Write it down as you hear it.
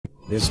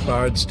This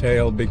bard's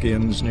tale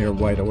begins near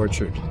White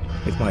Orchard,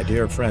 with my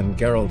dear friend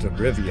Geralt of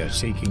Rivia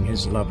seeking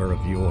his lover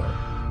of yore,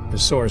 the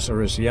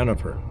sorceress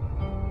Yennefer.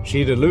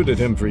 She'd eluded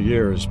him for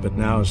years, but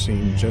now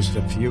seemed just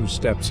a few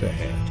steps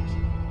ahead.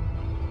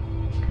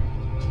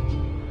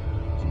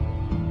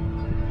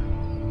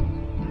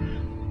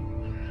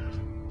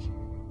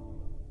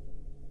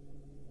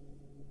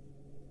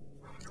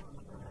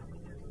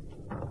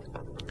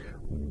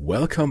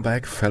 Welcome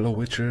back, fellow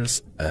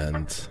Witchers,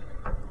 and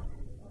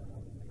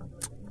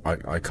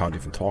I can't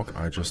even talk,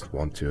 I just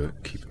want to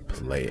keep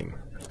playing.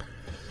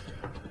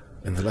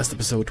 In the last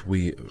episode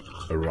we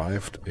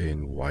arrived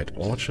in White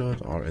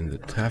Orchard, are in the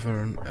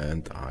tavern,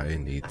 and I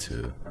need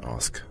to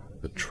ask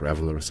the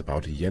travelers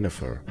about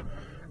Yennefer,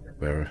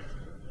 where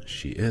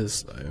she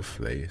is, if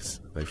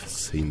they've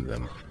seen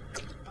them.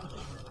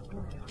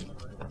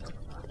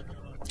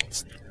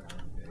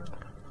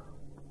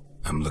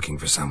 I'm looking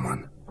for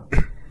someone.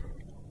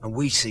 And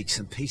we seek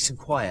some peace and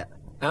quiet.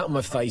 Out of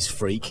my face,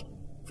 freak,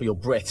 for your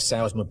breath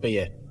sours my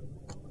beer.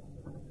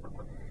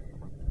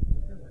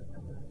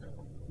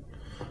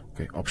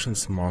 Okay,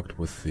 options marked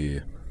with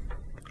the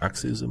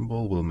Axis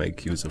symbol will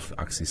make use of the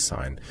Axis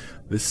sign.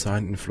 This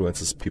sign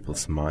influences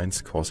people's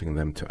minds, causing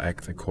them to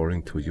act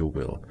according to your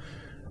will.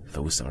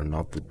 Those are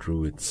not the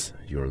druids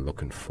you're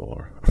looking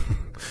for.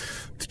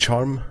 To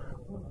charm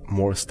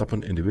more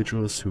stubborn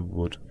individuals who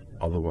would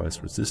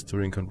otherwise resist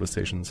during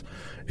conversations,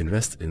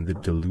 invest in the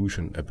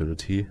delusion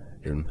ability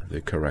in the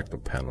character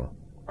panel.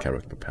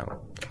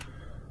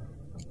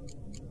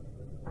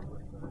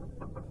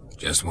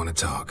 Just want to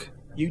talk.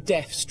 You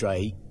deaf,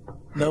 stray.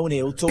 No one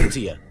here'll talk to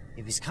you.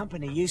 If it's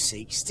company you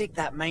seek, stick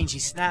that mangy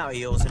snout of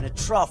yours in a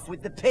trough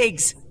with the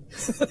pigs.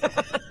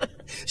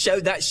 Show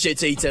that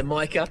shit-eater,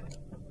 Micah.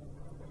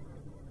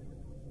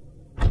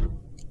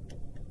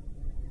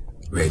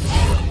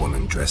 Red-haired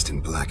woman dressed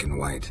in black and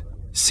white.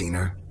 Seen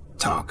her?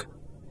 Talk.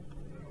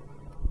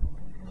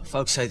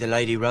 Folks say the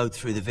lady rode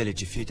through the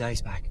village a few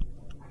days back.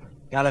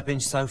 Galloping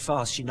so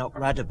fast she knocked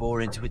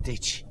Radabor into a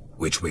ditch.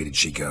 Which way did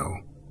she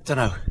go?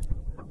 Dunno.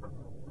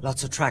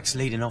 Lots of tracks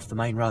leading off the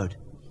main road.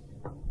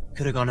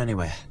 Could have gone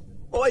anywhere.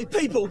 Oi,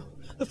 people!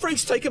 The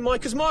freak's taken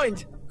Micah's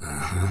mind!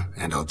 Uh-huh.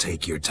 And I'll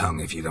take your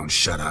tongue if you don't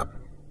shut up.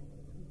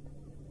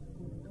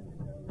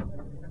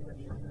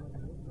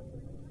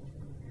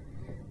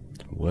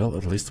 Well,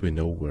 at least we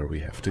know where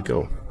we have to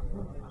go.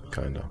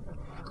 Kinda.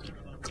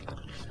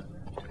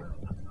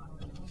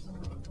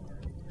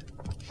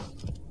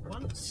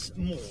 Once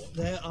more,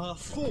 there are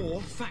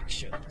 4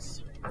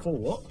 factions. 4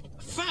 what?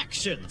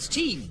 Factions,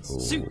 teams,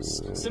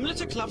 suits, similar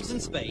to clubs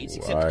and spades,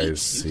 except I each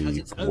suit has see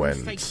its own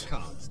Gwent. fake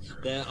cards.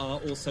 There are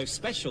also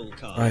special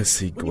cards. I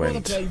see When you wanna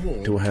Gwent. play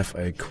war- Do I have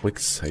a quick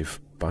save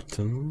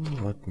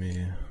button? Let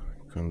me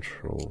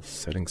control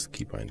settings,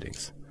 key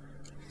bindings.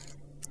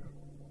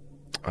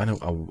 I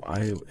know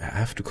I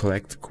have to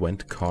collect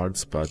Gwent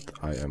cards, but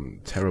I am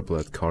terrible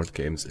at card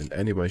games in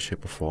any way,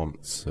 shape or form,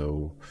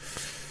 so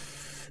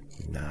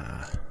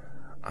nah.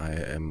 I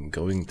am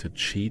going to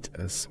cheat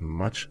as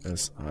much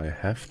as I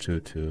have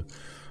to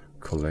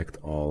collect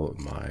all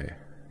my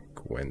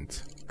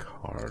Gwent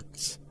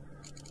cards.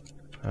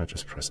 I'll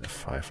just press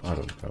F5, I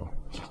don't know.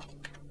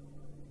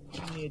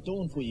 Near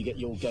dawn before you get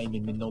your game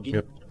in, Minogi.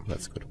 Yep,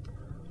 that's good.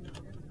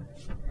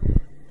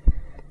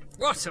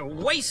 What a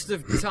waste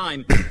of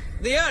time!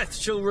 The Earth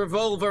shall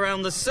revolve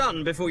around the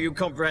sun before you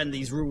comprehend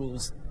these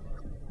rules.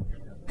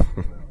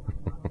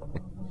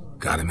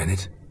 Got a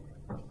minute?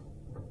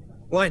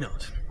 Why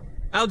not?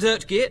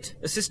 Aldert Geert,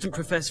 Assistant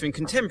Professor in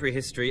Contemporary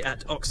History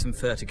at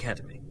Oxenfurt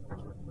Academy.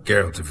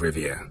 Geralt of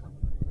Rivia.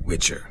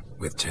 Witcher,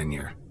 with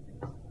tenure.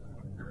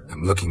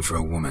 I'm looking for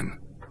a woman.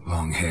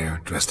 Long hair,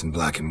 dressed in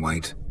black and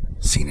white.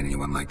 Seen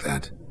anyone like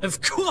that?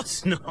 Of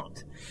course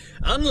not!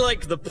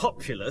 Unlike the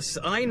populace,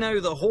 I know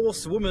the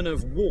horsewoman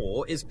of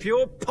war is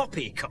pure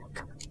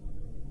poppycock.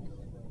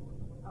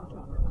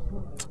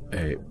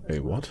 A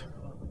what?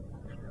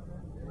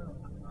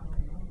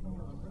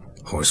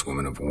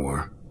 Horsewoman of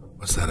war.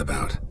 What's that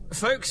about?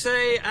 Folks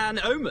say an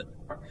omen.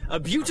 A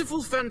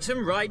beautiful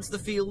phantom rides the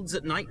fields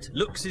at night,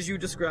 looks as you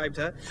described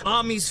her.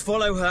 Armies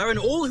follow her, and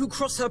all who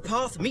cross her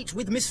path meet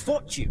with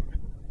misfortune.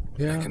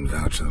 Yeah. I can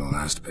vouch for the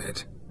last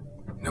bit.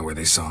 Know where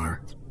they saw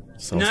her?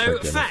 Sounds No,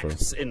 like Yennefer.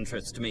 facts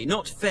interest me,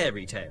 not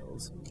fairy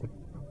tales.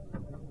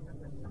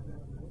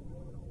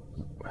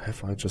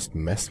 Have I just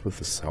messed with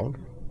the sound?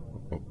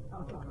 Oh.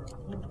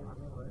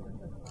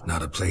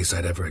 Not a place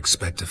I'd ever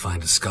expect to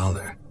find a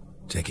scholar.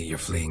 Take it you're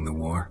fleeing the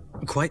war?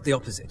 Quite the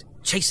opposite.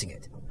 Chasing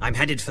it. I'm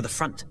headed for the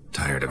front.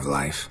 Tired of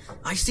life?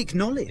 I seek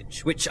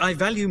knowledge, which I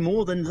value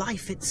more than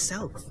life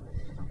itself.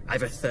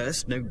 I've a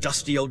thirst no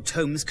dusty old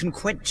tomes can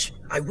quench.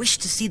 I wish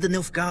to see the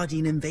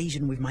Nilfgaardian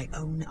invasion with my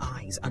own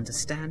eyes,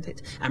 understand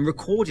it, and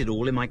record it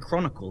all in my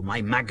chronicle,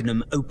 my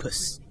magnum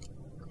opus.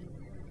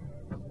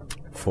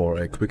 For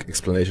a quick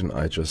explanation,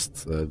 I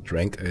just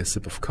drank a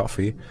sip of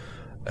coffee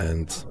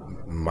and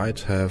might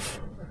have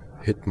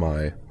hit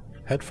my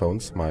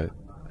headphones, my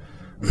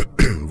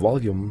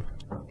volume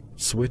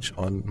switch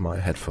on my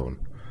headphone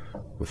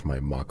with my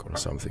mug or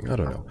something. I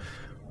don't know.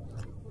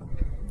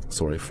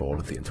 Sorry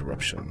for the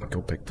interruption.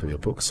 Go back to your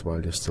books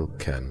while you still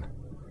can.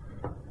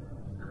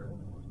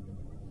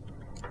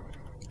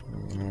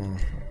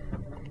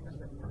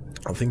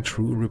 I think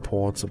true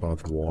reports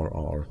about war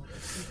are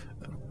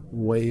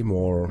way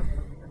more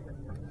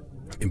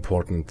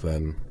important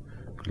than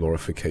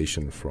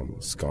glorification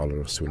from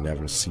scholars who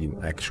never seen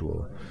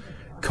actual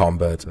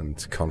combat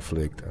and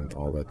conflict and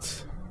all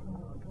that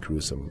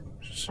gruesome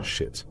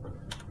shit.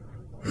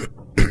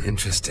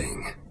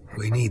 Interesting.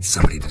 We need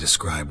somebody to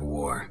describe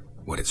war,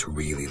 what it's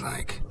really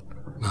like.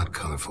 Not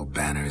colorful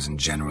banners and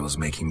generals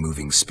making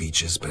moving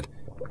speeches, but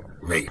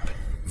rape,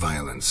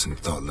 violence, and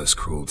thoughtless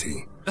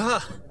cruelty.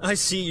 Ah, I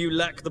see you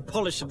lack the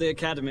polish of the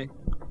Academy.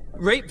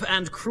 Rape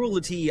and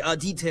cruelty are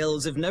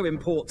details of no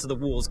import to the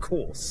war's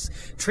course.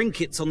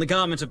 Trinkets on the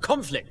garment of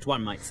conflict,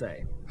 one might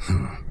say.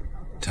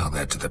 Tell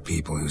that to the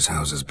people whose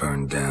houses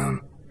burned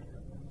down.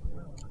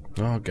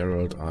 Oh,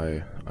 Geralt,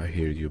 I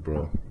hear you,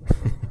 bro.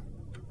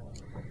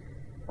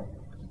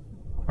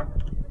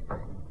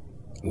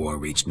 War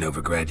reached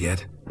Novigrad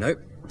yet? Nope,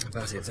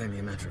 but it's only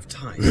a matter of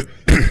time.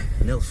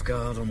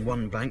 Nilfgaard on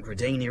one bank,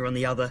 Redania on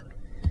the other.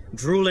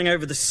 Drooling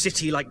over the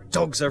city like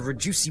dogs over a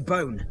juicy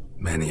bone.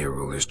 Many a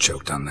ruler's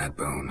choked on that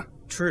bone.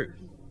 True.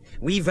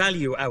 We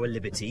value our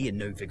liberty in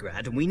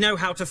Novigrad, and we know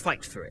how to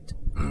fight for it.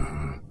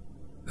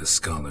 The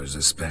scholars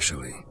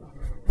especially.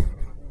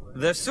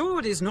 The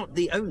sword is not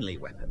the only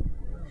weapon.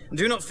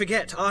 Do not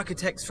forget,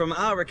 architects from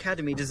our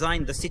academy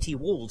designed the city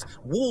walls.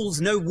 Walls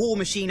no war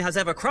machine has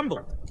ever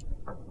crumbled.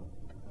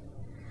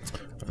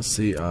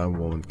 See, I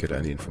won't get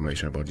any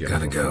information about Yennefer.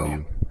 Gotta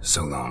go.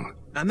 So long.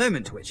 A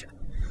moment, Witcher.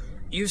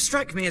 You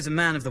strike me as a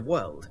man of the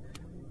world.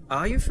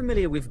 Are you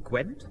familiar with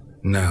Gwent?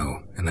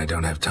 No, and I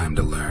don't have time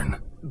to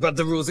learn. But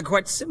the rules are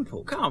quite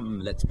simple. Come,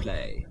 let's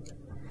play.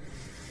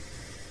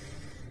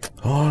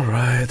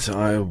 Alright,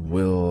 I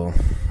will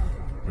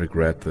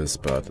regret this,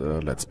 but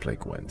let's play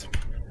Gwent.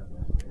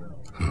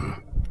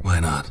 Why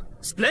not?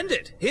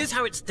 Splendid! Here's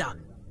how it's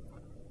done.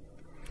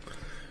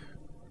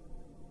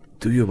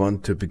 Do you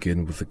want to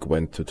begin with the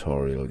Gwent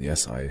tutorial?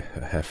 Yes, I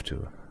have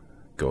to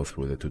go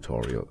through the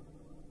tutorial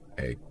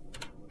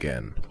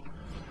again.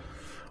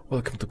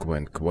 Welcome to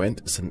Gwent.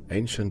 Gwent is an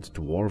ancient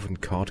dwarven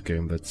card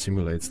game that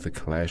simulates the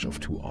clash of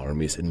two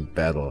armies in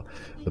battle.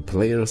 The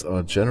players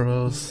are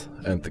generals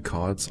and the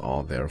cards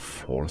are their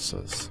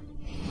forces.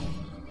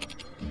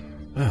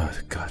 Oh,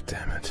 god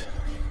damn it.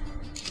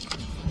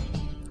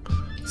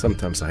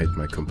 Sometimes I hate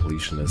my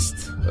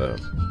completionist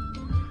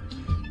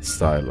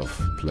style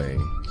of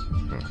playing.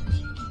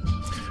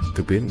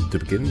 To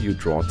begin, you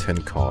draw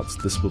 10 cards.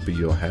 This will be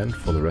your hand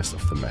for the rest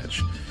of the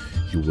match.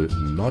 You will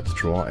not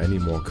draw any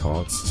more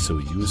cards, so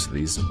use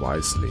these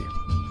wisely.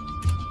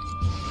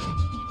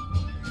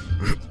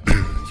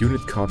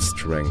 Unit card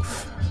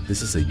strength.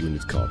 This is a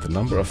unit card. The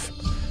number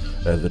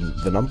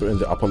in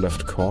the upper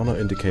left corner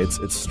indicates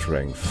its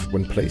strength.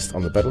 When placed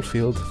on the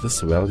battlefield,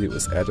 this value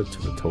is added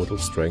to the total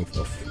strength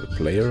of the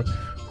player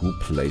who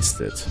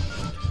placed it.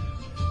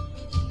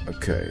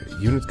 Okay,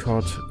 unit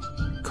card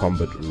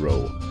combat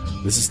row.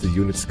 This is the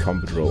unit's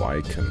combat row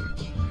icon.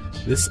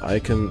 This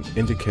icon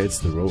indicates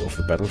the row of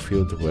the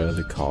battlefield where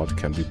the card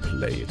can be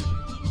played.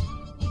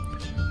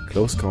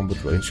 Close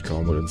combat, range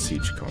combat, and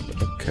siege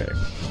combat. Okay.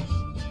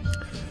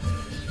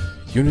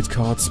 Unit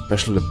card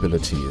special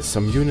abilities.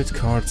 Some unit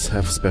cards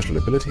have special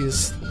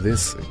abilities.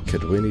 This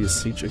Cadwani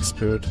Siege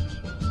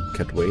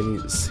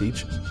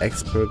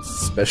Expert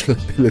special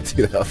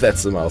ability,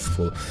 that's a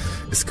mouthful,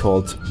 is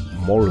called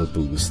Moral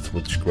Boost,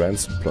 which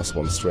grants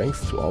 +1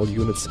 strength to all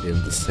units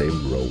in the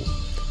same row.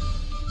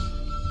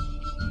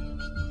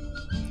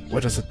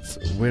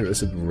 Where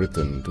is it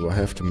written? Do I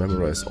have to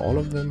memorize all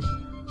of them?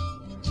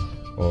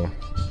 Or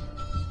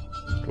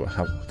do I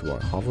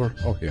hover?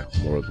 Oh yeah,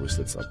 Moral Boost,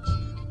 it's up.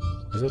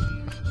 Is it?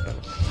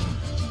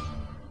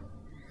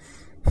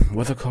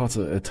 Weather cards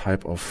are a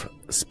type of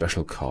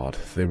special card.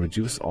 They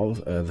reduce all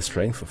the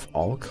strength of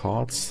all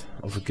cards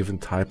of a given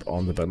type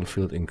on the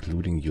battlefield,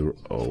 including your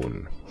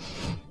own.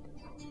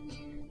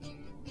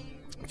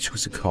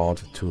 Choose a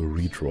card to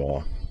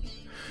redraw.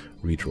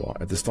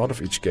 At the start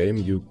of each game,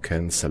 you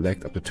can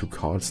select up to 2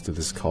 cards to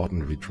discard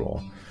and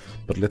redraw.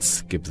 But let's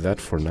skip that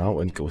for now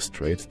and go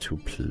straight to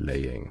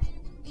playing.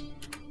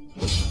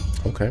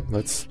 Okay,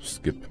 let's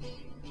skip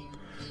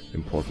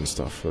important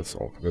stuff. That's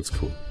all. That's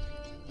cool.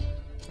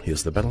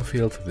 Here's the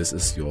battlefield. This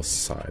is your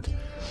side.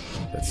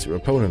 That's your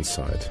opponent's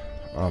side,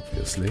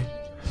 obviously.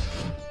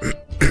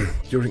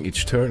 During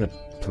each turn, a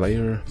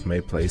player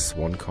may place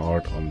 1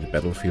 card on the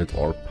battlefield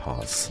or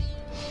pass.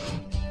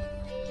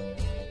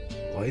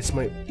 Why is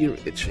my ear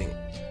itching?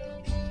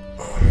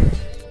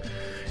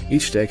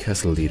 Each deck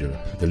has a leader.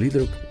 The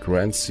leader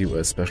grants you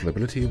a special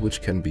ability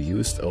which can be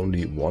used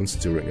only once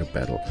during a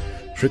battle.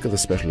 Trigger the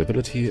special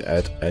ability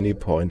at any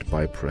point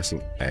by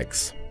pressing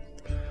X.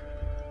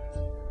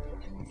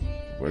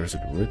 Where is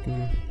it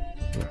written?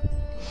 No,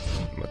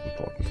 not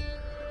important.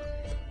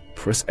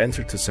 Press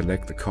Enter to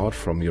select the card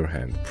from your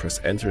hand. Press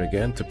Enter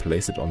again to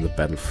place it on the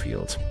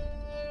battlefield.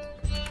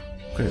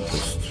 Okay,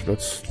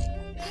 let's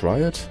try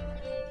it.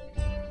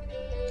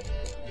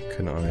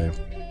 Can I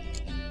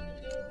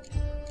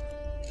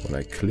When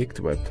I click,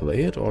 do I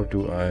play it or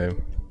do I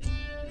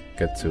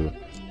get to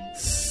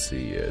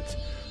see it?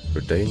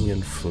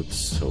 Redanian Foot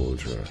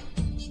Soldier.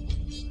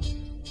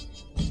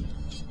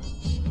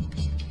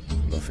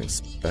 Nothing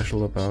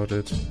special about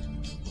it.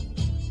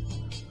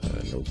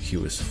 No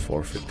queue is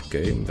forfeit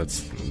game,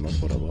 that's not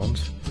what I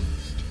want.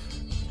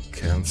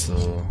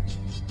 Cancel.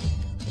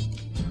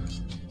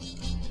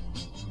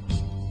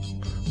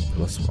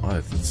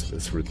 +1,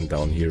 it's written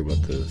down here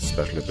what the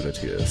special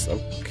ability is.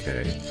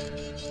 Okay.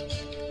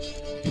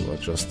 You are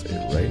just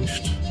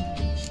arranged.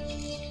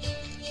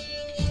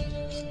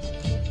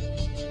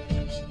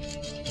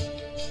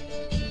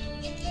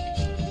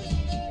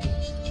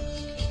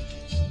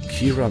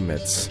 Kira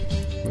Metz.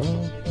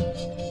 Oh.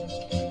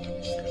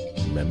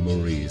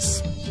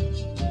 Memories.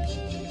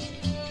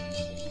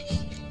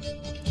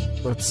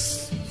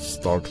 Let's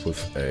start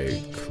with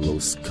a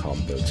close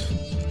combat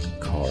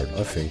card.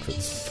 I think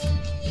that's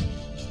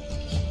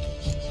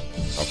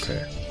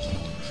okay.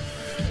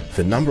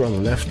 The number on the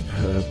left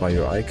by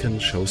your icon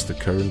shows the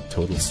current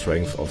total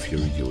strength of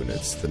your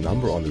units. The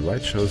number on the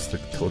right shows the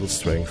total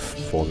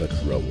strength for that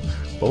row.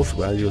 Both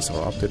values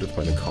are updated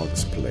when a card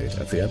is played.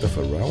 At the end of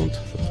a round,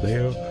 the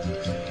player...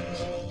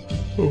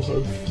 Oh,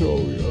 I'm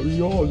sorry, I'm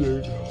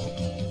yawning.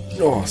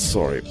 Oh,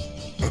 sorry.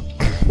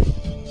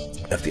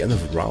 At the end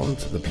of a round,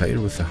 the player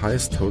with the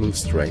highest total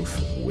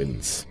strength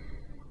wins.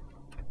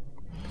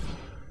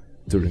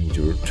 During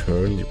your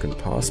turn, you can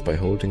pass by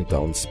holding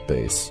down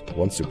space.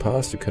 Once you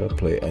pass, you cannot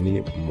play any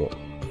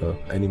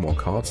more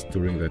cards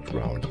during that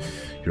round.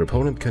 Your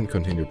opponent can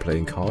continue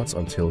playing cards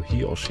until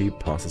he or she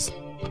passes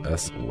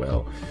as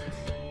well.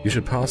 You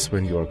should pass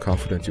when you are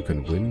confident you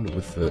can win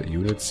with the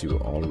units you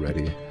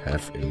already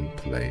have in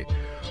play,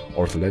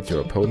 or to let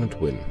your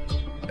opponent win,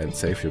 and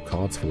save your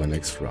cards for the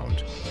next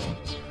round.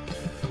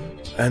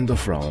 End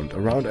of round. A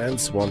round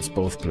ends once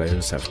both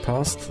players have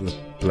passed. The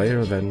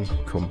player then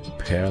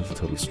compare the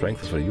total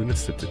strength of their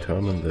units to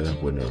determine the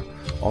winner.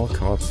 All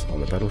cards on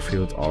the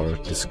battlefield are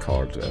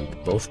discarded,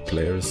 and both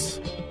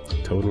players'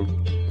 total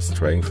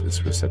strength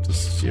is reset to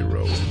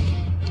 0.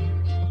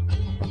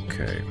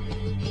 Okay.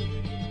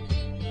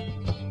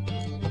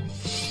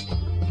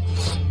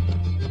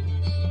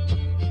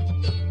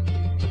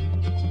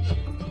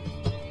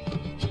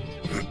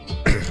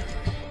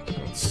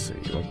 Let's see,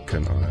 what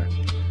can I...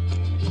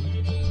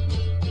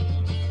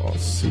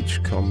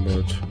 Siege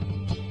combat.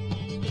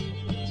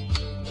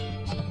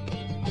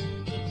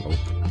 Nope.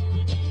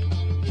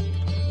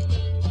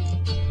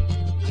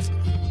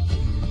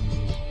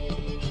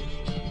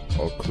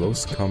 Or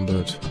close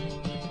combat.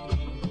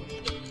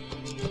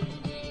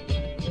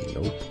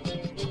 Nope.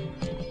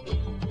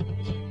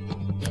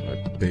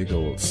 A big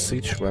old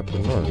siege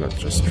weapon. No, let's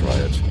just try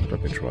it.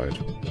 Let me try it.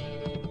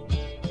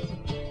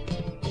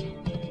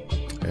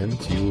 And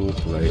you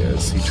play a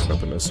siege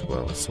weapon as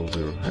well, so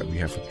we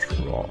have a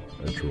draw.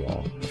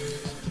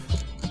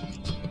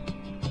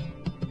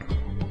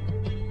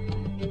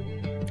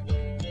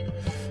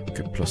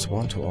 Get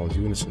 +1 to all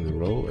units in the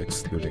row,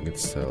 excluding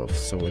itself.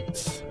 So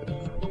it's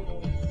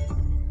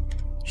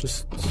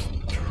just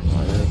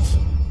try it.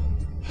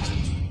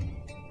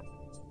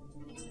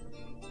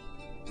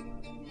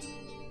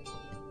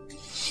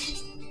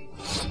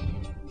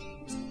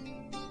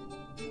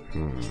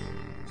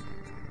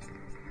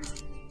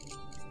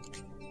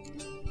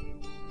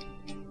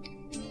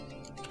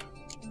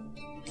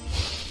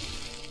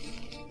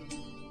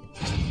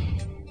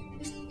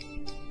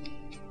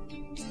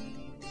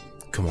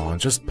 Come on,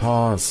 just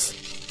pause.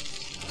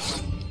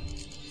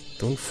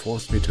 Don't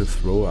force me to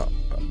throw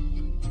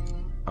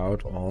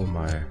out all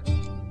my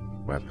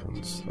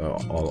weapons,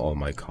 all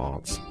my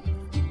cards.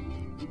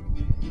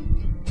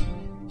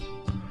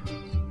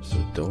 So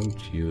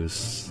don't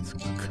use...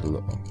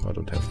 I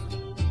don't have...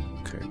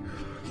 Okay.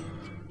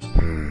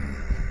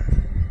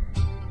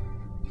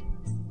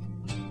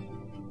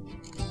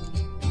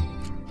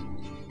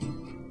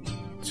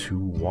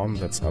 2-1,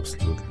 that's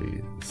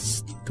absolutely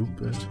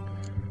stupid.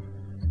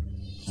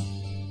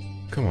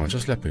 Come on,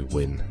 just let me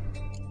win.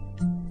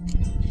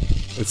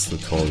 It's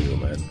tutorial,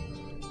 man.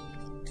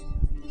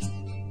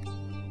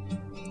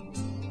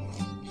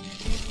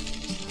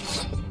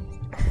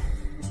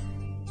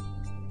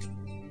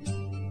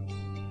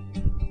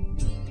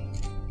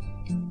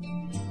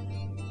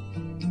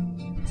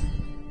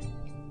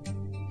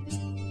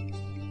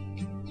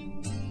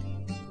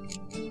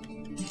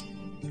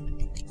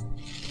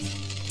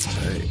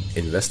 I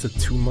invested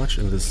too much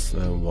in this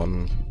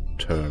one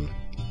turn.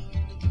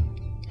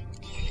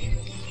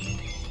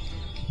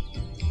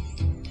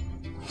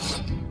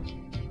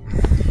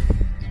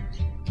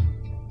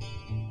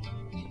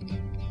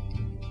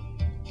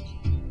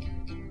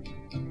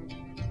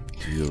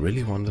 Do you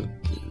really want to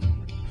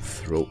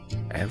throw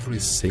every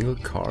single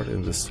card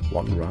in this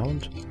one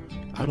round?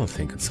 I don't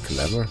think it's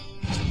clever.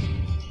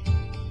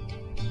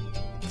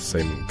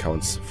 Same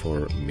counts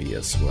for me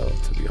as well,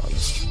 to be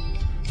honest.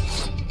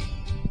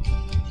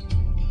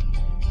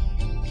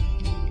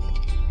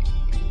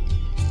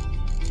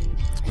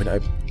 When I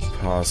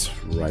pass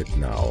right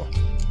now,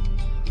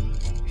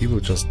 he will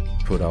just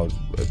put out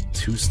a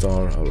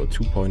 2-star or a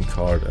 2-point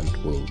card and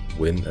we'll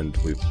win, and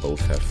we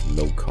both have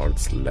no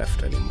cards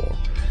left anymore.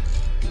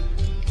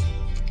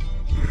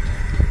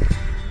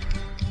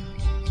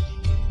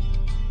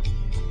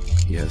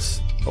 He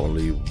has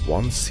only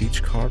 1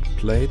 siege card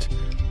played.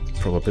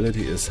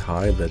 Probability is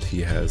high that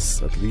he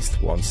has at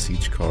least 1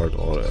 siege card,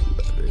 or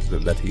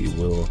that he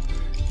will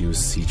use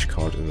siege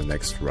card in the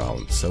next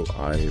round. So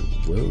I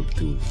will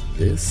do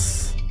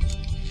this.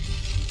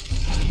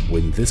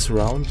 Win this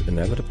round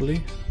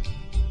inevitably.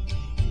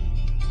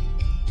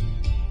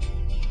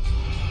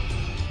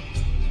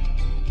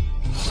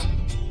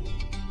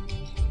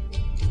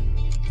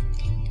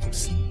 I'm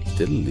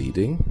still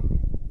leading.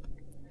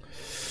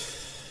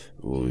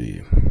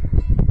 Oy.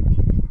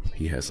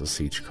 He has a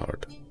siege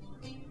card.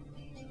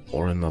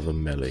 Or another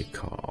melee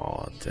card.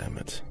 Oh, damn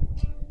it.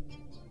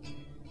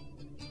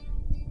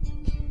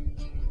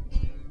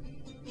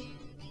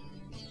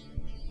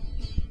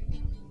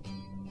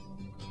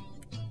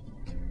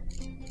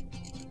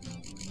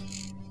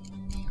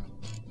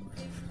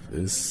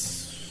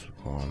 This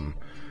one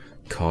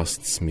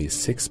costs me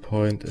 6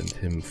 points and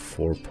him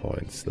 4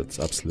 points. That's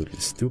absolutely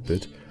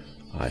stupid.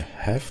 I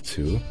have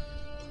to.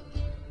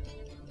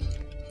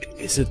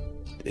 Is it?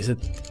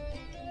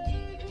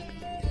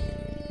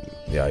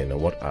 Yeah, you know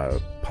what?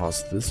 I'll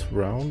pass this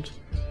round.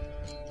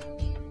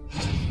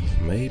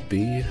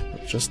 Maybe,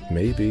 just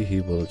maybe,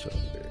 he will.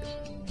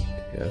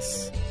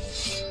 Yes.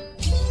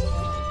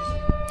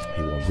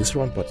 He won this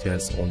round, but he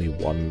has only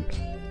 1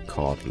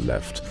 card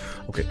left.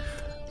 Okay.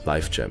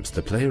 Life gems.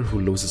 The player who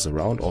loses a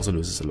round also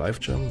loses a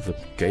life gem. The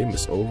game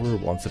is over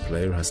once the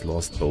player has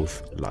lost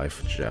both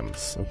life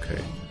gems.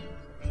 Okay.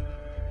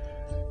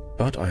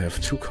 But I have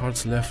 2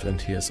 cards left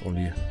and he has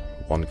only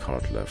 1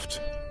 card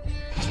left.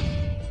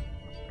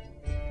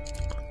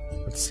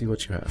 Let's see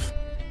what you have.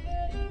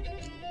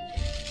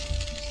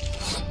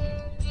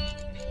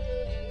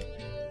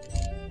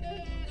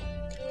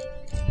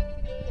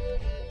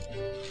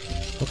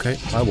 Okay,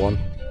 I won.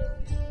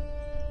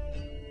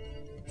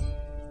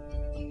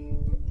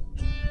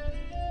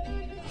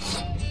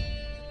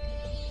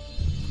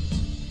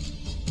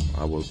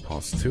 I will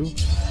pass 2.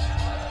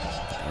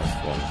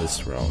 I've won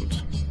this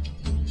round.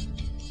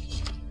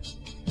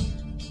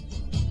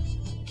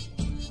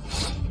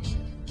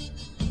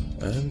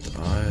 And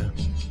I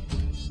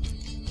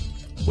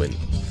win.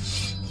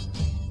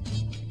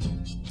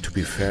 To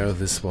be fair,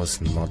 this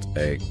was not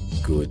a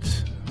good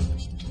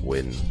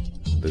win.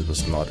 This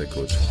was not a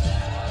good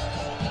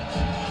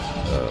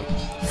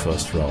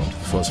first round.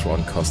 The first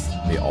round cost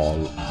me all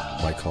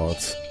my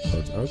cards,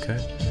 but okay.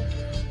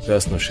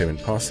 There's no shame in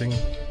passing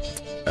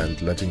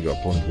and letting your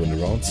opponent win a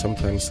round.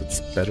 Sometimes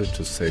it's better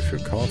to save your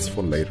cards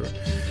for later.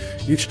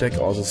 Each deck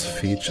also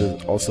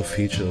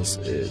features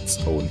its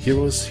own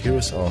heroes.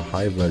 Heroes are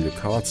high-value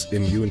cards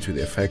immune to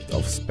the effect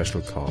of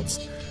special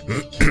cards.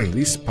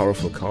 These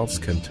powerful cards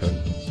can turn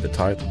the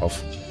tide of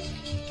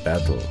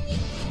battle.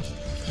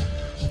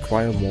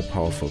 Acquire more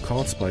powerful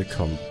cards by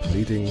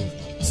completing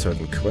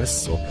certain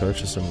quests or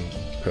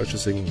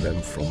purchasing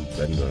them from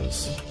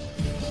vendors.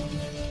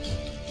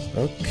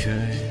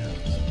 Okay.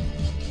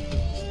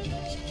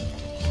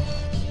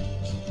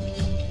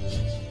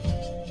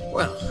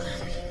 Well,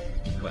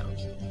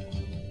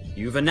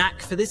 you've a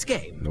knack for this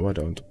game. No, I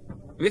don't.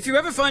 If you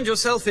ever find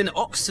yourself in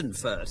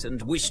Oxenfurt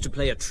and wish to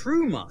play a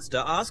true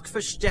master, ask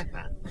for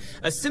Stepan.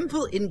 A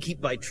simple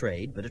innkeep by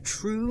trade, but a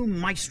true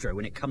maestro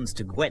when it comes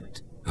to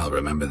Gwent. I'll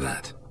remember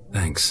that.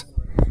 Thanks.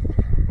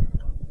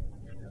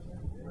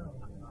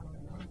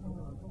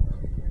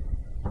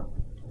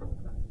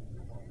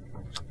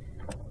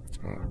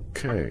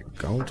 Okay,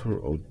 Gaunter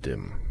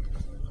Odim.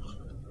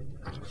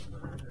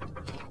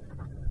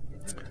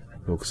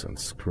 Books and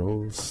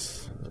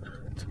scrolls.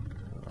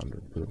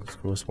 100 books and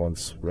scrolls.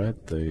 Once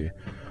read, they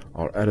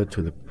are added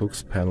to the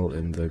books panel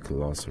in the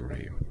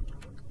glossary.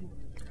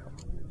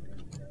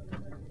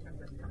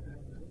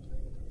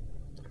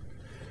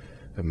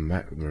 A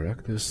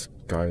miraculous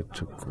guide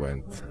to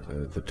Gwent.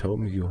 The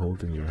tome you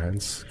hold in your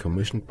hands,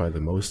 commissioned by the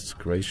most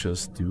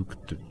gracious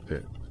Duke de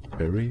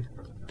Berry,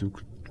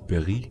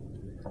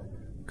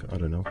 I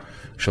don't know,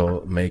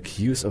 shall make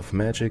use of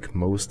magic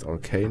most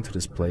arcane to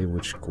display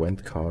which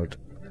Gwent cards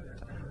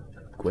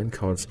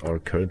are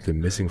currently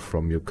missing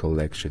from your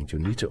collection. You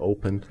need to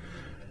open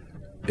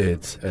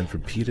it and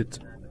repeat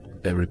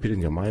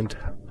in your mind.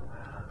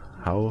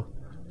 How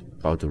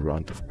about the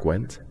round of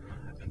Gwent?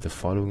 And the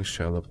following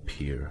shall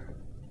appear.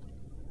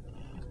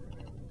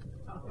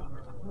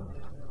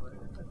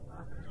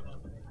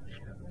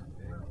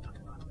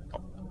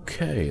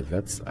 Okay,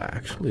 that's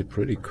actually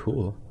pretty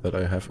cool that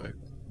I have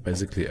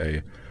basically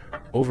a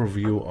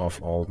overview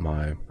of all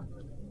my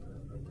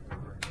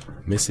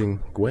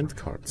missing Gwent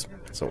cards.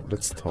 So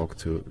let's talk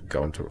to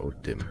Gaunter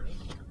Odim.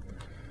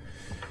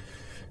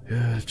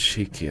 Yeah,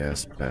 cheeky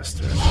ass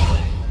bastard.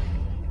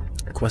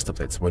 Quest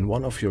updates. When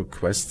one of your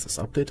quests is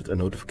updated, a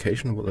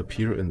notification will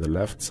appear in the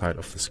left side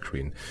of the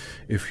screen.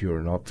 If you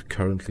are not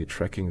currently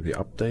tracking the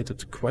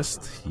updated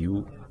quest,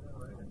 you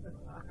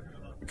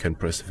can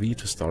press V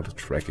to start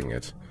tracking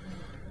it.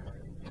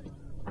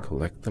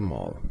 Collect them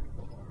all.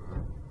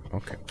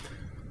 Okay.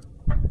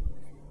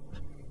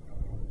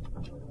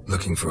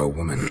 Looking for a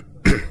woman.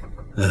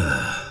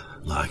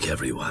 Like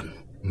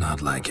everyone.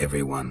 Not like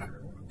everyone.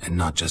 And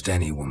not just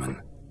any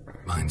woman.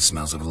 Mine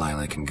smells of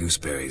lilac and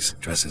gooseberries,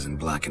 dresses in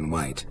black and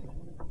white.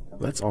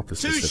 That's all the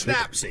 2 specific.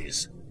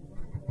 schnapsies.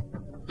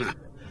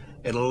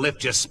 It'll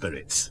lift your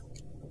spirits.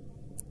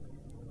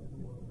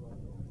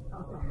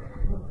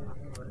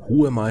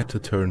 Who am I to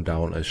turn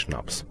down a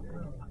schnapps?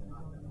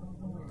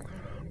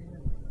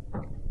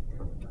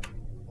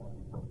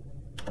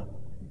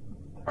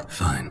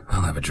 Fine,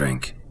 I'll have a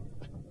drink.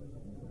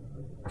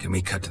 Can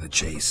we cut to the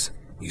chase?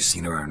 You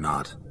seen her or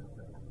not?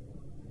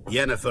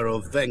 Yennefer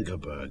of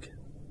Vengerberg.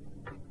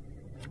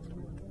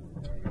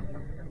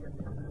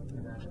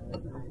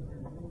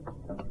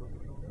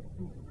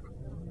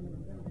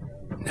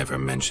 Never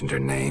mentioned her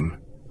name.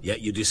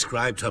 Yet you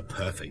described her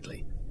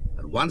perfectly.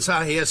 And once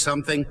I hear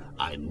something,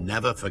 I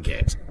never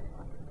forget.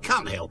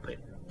 Can't help it.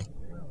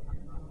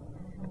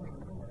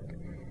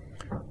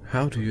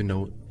 How do you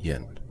know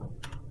Yen?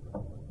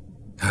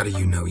 How do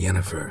you know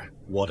Yennefer?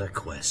 What a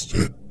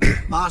question.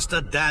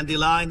 Master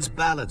Dandelion's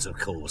ballads, of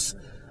course.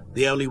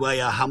 The only way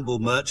a humble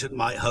merchant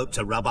might hope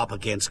to rub up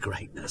against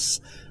greatness.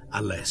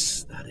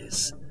 Unless, that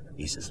is,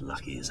 he's as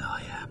lucky as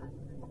I am.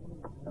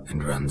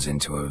 And runs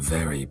into a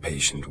very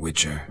patient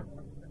witcher.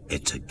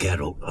 It's a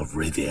Geralt of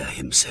Rivia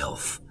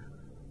himself.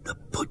 The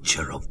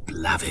Butcher of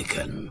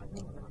Blaviken.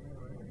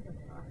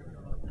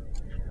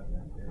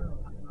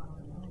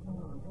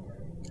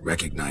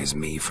 Recognize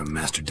me from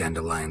Master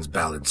Dandelion's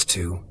ballads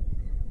too?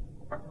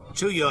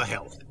 To your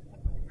health.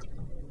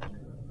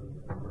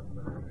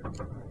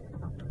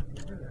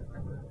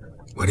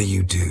 What do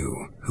you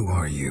do? Who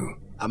are you?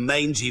 A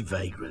mangy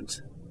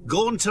vagrant.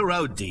 Gone to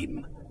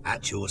Rodim,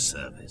 at your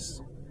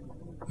service.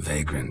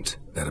 Vagrant.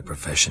 That a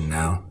profession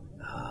now?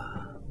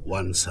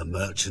 Once a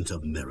merchant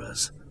of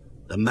mirrors.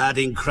 The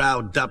madding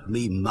crowd dubbed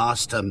me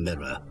Master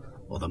Mirror,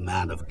 or the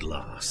Man of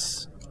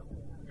Glass.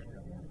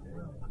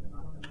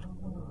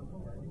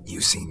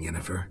 You seen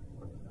Yennefer?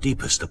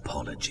 Deepest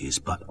apologies,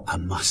 but I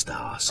must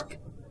ask.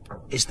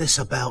 Is this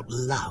about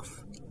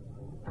love?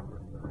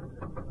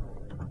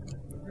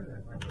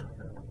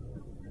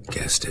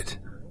 Guessed it.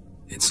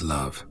 It's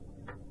love.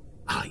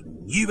 I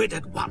knew it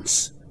at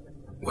once.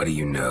 What do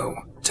you know?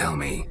 Tell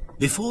me.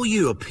 Before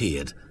you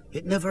appeared,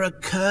 it never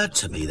occurred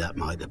to me that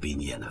might have been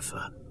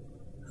Yennefer.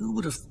 Who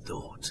would have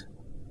thought?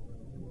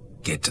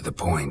 Get to the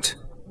point.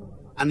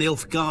 An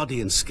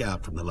Nilfgaardian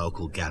scout from the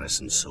local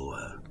garrison saw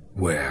her.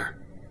 Where?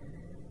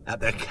 At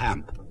their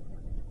camp.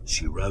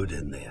 She rode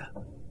in there.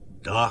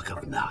 Dark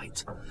of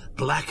night.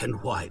 Black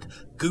and white.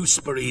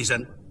 Gooseberries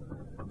and...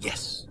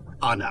 Yes,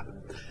 I know.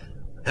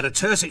 Had a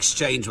terse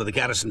exchange with the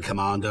garrison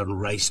commander and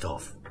raced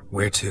off.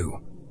 Where to?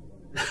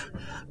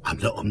 I'm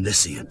not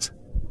omniscient.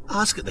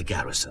 Ask at the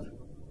garrison.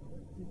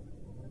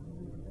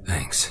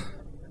 Thanks.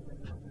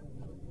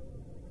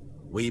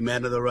 We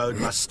men of the road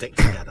must stick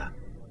together.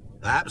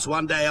 Perhaps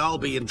one day I'll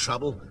be in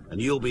trouble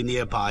and you'll be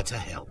nearby to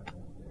help.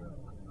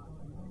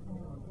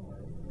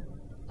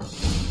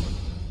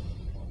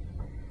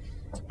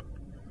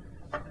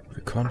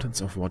 The contents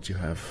of what you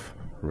have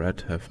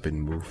read have been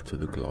moved to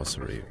the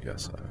glossary.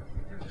 Yes,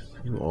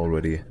 you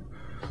already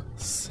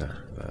said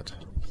that.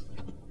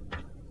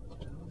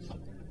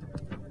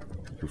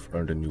 You've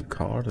earned a new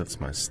card, that's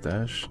my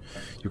stash.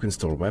 You can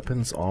store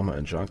weapons, armor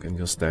and junk in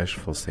your stash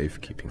for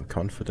safekeeping.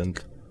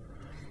 Confident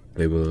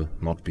they will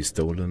not be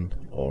stolen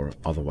or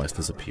otherwise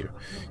disappear.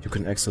 You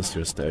can access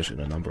your stash in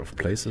a number of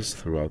places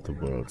throughout the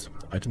world.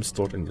 Items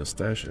stored in your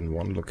stash in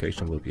one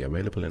location will be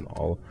available in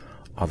all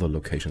other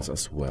locations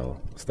as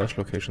well. Stash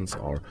locations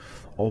are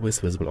always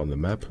visible on the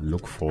map.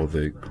 Look for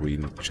the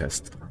green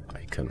chest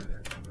icon.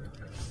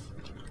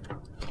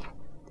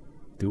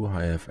 Do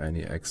I have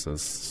any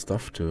excess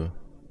stuff to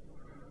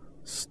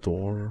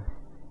store?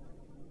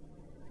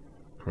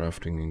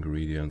 Crafting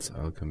ingredients,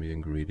 alchemy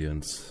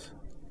ingredients.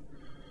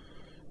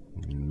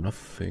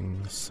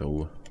 Nothing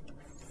so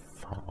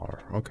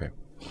far. Okay.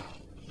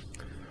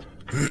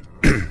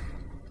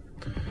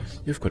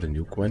 You've got a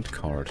new Gwent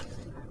card.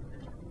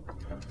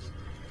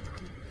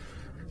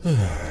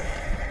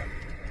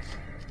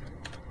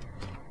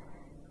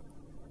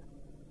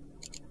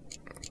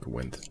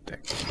 Gwent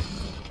deck.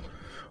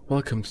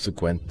 Welcome to the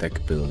Gwent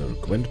deck builder.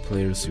 Gwent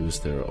players use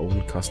their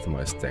own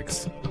customized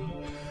decks.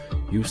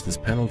 Use this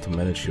panel to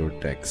manage your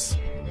decks.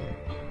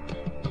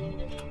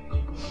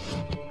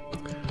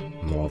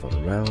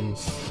 Northern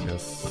Realms,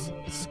 yes,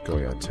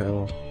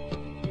 Scoia'tael.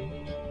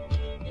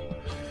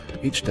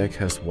 Each deck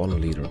has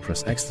one leader.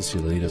 Press X to see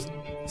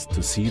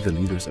the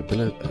leader's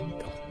ability.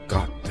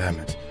 God damn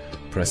it!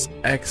 Press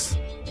X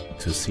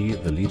to see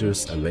the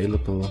leaders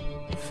available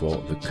for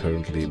the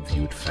currently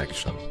viewed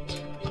faction.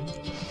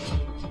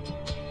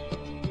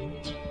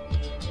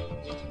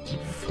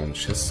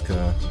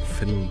 Francesca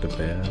Finn de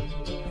Bear,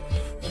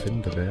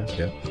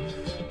 yeah.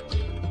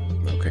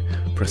 Okay.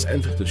 Press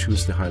Enter to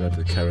choose the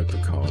highlighted character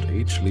card.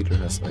 Each leader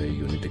has a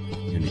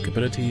unique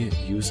ability.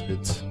 Use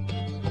it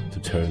to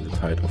turn the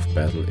tide of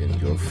battle in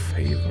your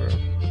favor.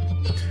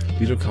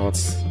 Leader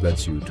cards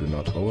that you do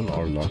not own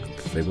are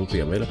locked. They will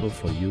be available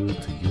for you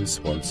to use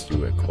once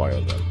you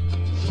acquire them.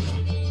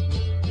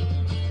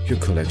 Your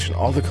collection.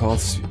 All the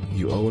cards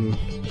you own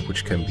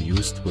which can be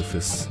used with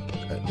this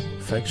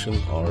faction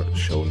are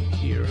shown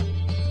here.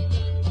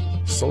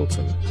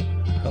 Sultan.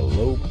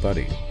 Hello,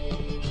 buddy.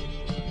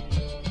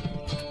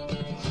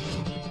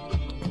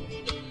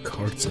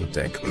 Cards and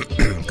deck.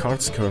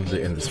 Cards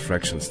currently in this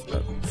faction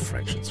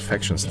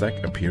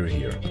stack appear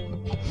here.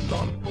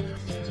 None.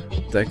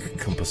 Deck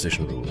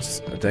composition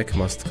rules. A deck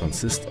must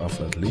consist of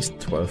at least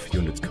 12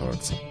 unit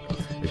cards.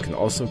 It can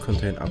also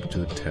contain up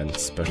to 10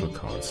 special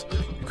cards.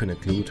 You can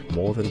include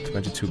more than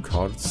 22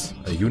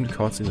 unit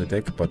cards in the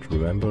deck, but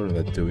remember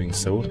that doing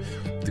so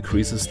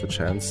decreases the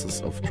chances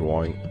of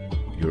drawing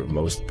your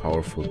most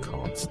powerful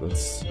cards.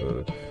 That's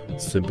a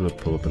simpler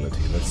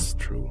probability, that's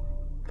true.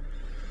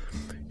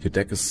 Your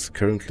deck is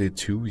currently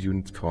 2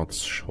 unit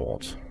cards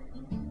short.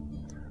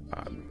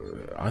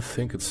 I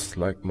think it's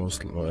like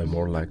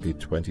more likely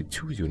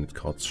 22 unit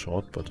cards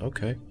short, but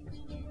okay.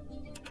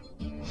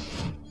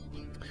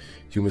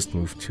 You must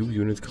move 2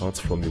 unit cards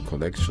from your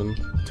collection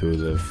to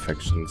the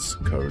faction's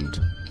current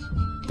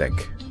deck.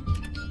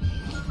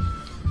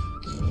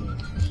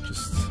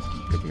 Just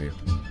give me...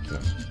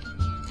 yeah.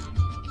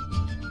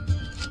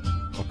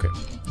 Okay,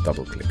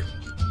 double click.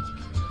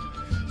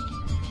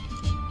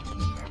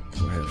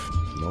 Do I have...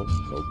 Nope.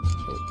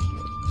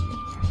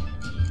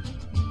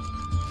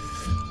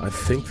 I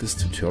think this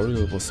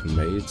tutorial was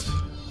made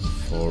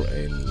for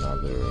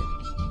another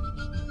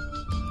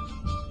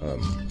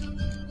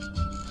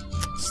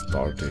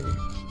starting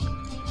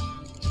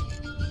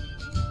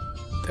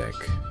deck.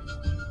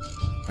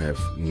 I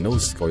have no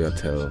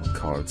Scoia'tael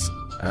cards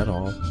at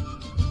all.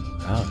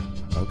 Ah,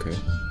 okay.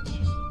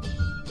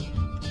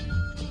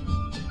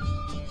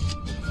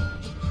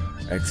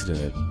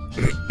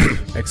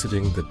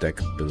 Exiting the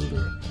deck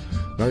builder.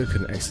 Now you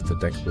can exit the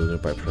deck builder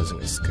by pressing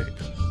escape.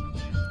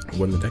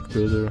 When in the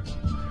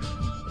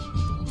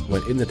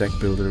deck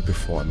builder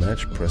before a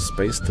match, press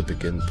space to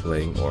begin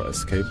playing or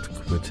escape to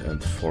quit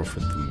and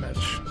forfeit the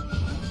match.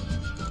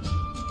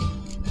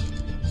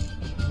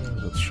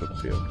 That should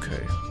be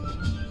okay.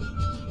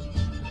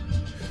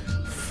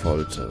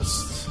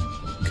 Foltest,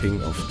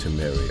 King of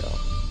Temeria.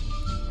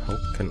 How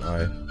can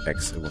I...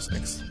 X, it was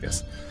X,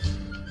 yes.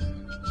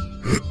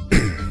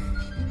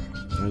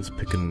 Let's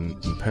pick an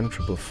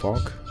impenetrable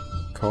fog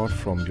card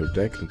from your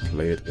deck and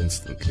play it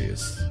instantly.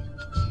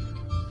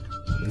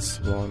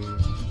 This one...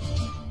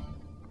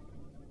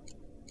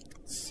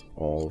 it's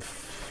all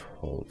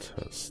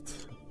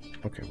Foltest.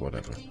 Okay,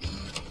 whatever.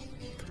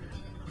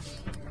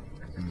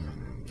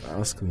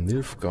 Ask the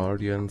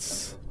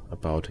Nilfgaardians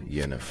about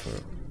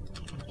Yennefer.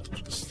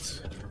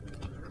 Just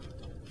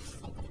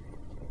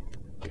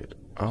get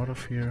out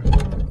of here.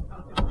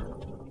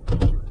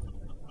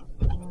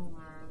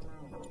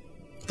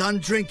 Done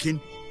drinking?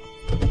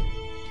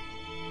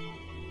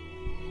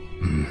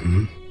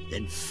 Mm-hmm.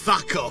 Then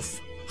fuck off.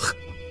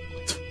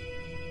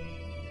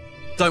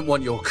 Don't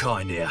want your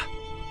kind here.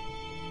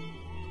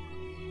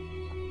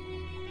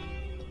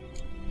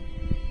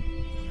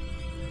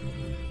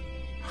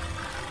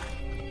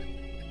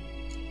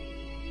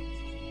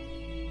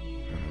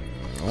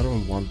 I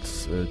don't want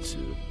to,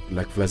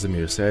 like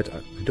Vesemir said,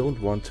 I don't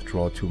want to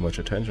draw too much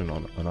attention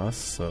on us,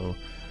 so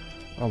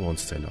I won't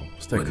stay long.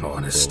 Wouldn't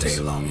want to stay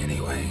long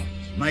anyway.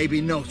 Maybe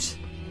not.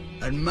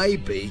 And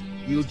maybe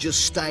you'll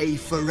just stay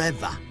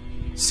forever.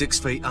 6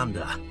 feet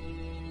under.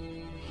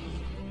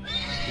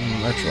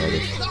 I tried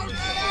it.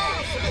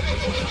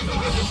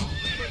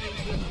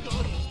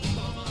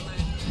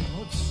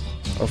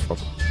 Oh fuck.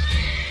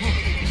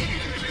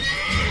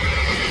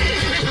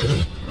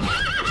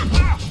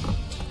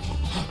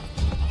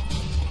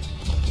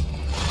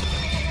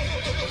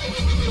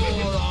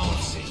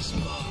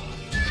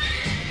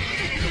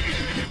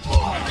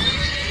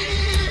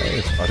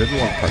 Hey, I didn't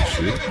want to punch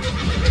you.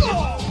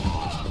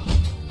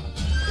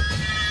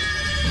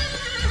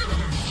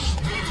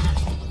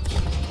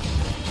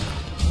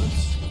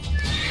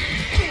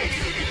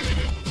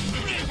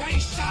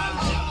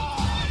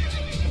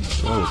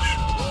 Ouch.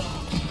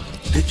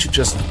 Did you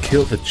just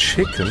kill the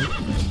chicken?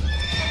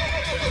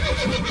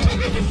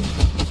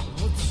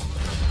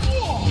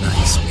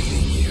 Nice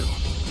meeting you.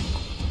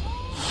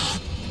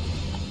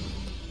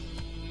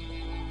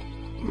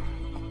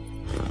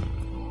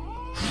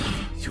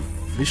 You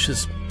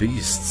vicious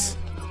beasts.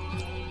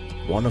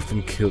 One of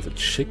them killed a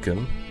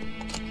chicken.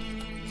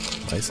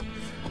 Nice.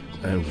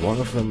 And one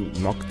of them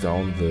knocked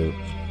down the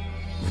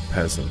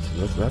peasant.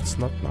 That's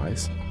not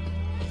nice.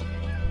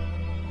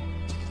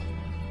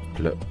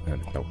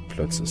 No,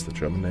 Plötz is the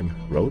German name.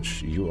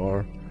 Roach, you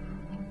are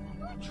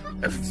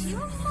a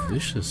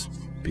vicious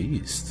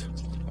beast.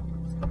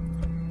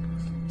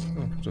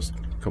 Oh, just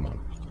come on.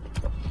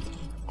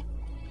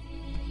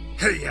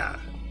 Hiya!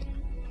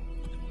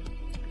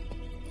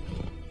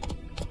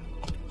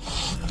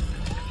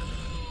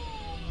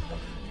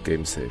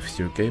 Game save.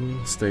 Your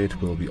game state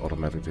will be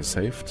automatically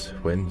saved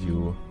when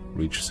you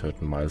reach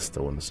certain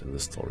milestones in the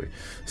story.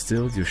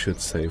 Still, you should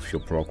save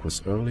your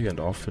progress early and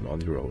often on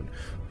your own.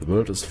 The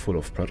world is full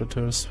of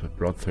predators,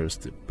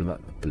 bloodthirsty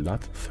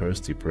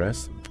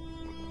breath.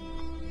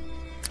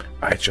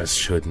 I just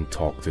shouldn't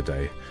talk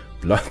today.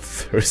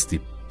 Bloodthirsty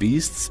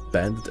beasts,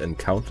 bandit, and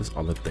countless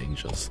other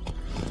dangers.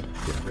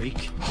 Yeah.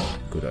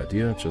 Good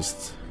idea,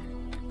 just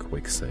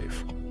quick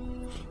save.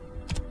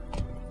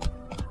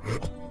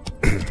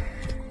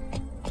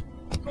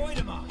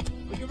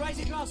 Will you raise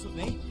a glass with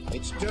me?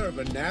 It's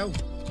Dervan now.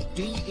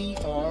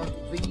 D-E-R-V-A-N.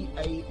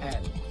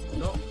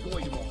 Not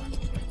Goidemar.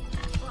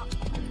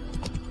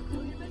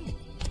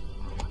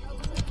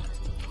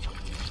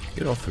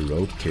 Get off the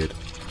road, kid.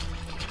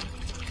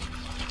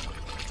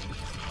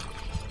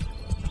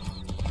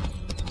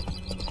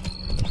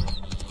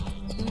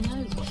 Who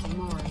knows what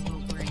tomorrow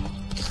will bring?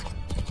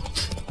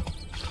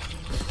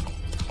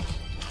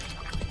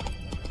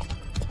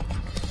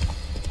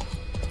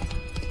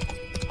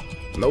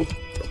 Nope.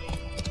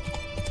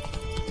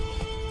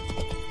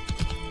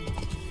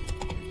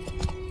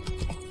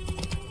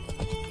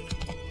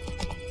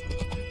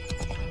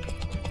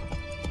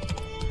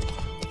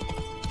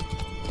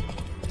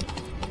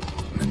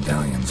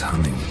 Medallion's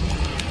humming.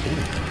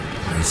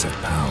 Place of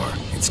power.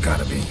 It's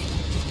gotta be.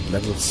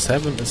 Level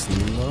 7 is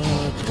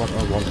not what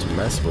I want to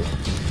mess with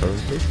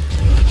currently.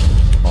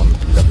 On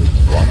level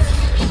 1.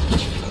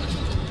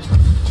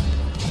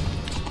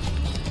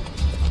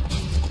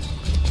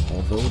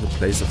 Although the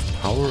place of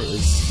power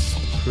is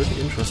pretty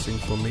interesting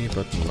for me,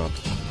 but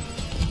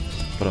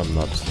I'm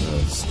not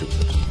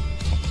stupid.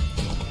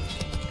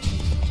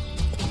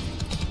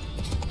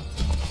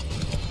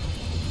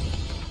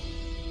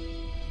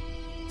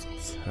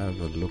 Let's have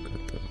a look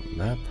at the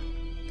map.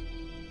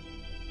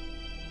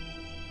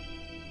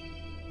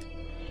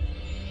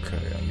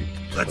 Okay, I need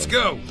to Let's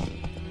go!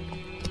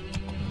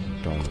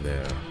 Down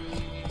there.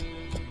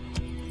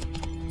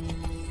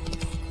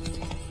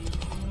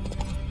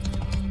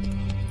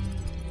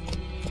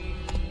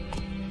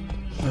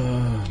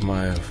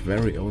 My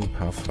very own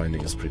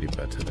pathfinding is pretty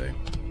bad today.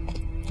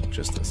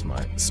 Just as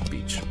my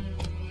speech.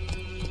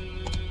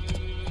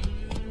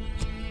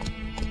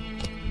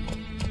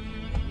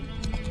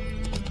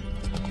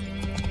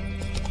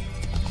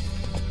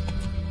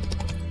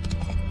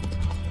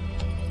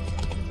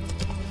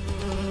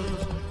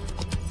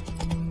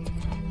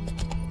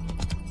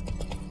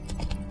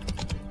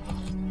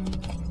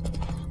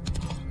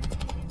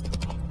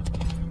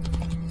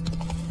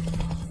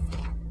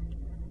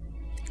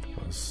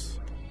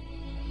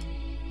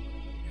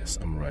 Yes,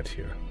 I'm right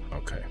here.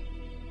 Okay.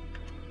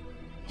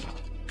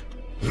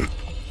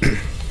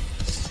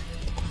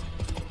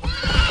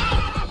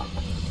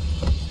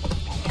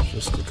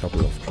 Just a couple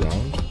of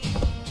drowned.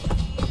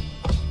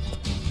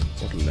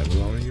 What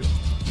level are you?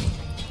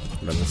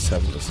 Level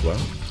 7 as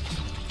well.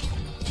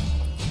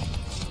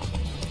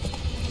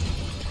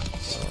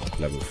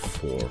 Level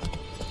 4.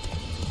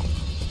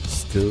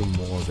 Still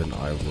more than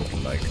I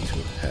would like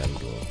to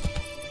handle.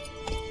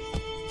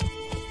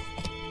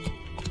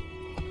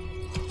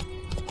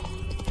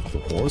 The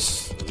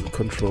horse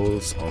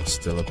controls are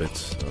still a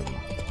bit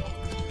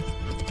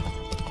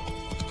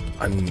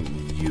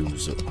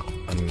unusable.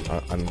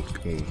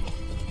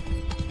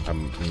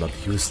 I'm not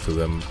used to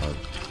them.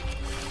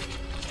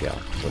 Yeah,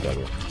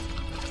 whatever.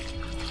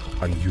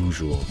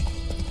 Unusual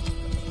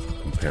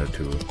compared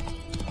to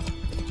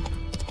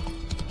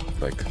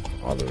like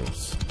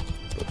others.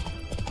 But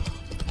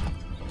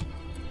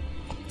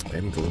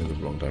I'm going in the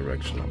wrong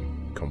direction.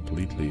 I'm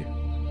completely.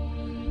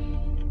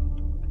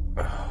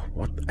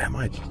 What am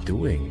I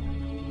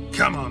doing?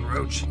 Come on,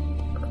 Roach.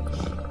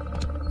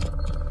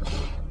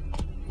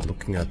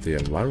 Looking at the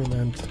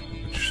environment,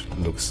 which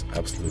looks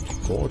absolutely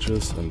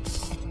gorgeous, and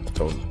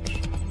don't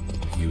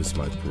use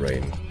my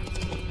brain.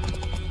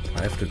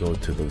 I have to go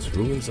to those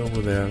ruins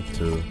over there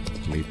to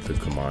meet the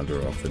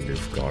commander of the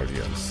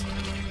Nilfgaardians.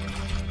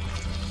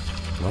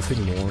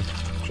 Nothing more,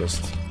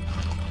 just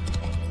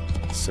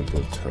a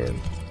simple turn.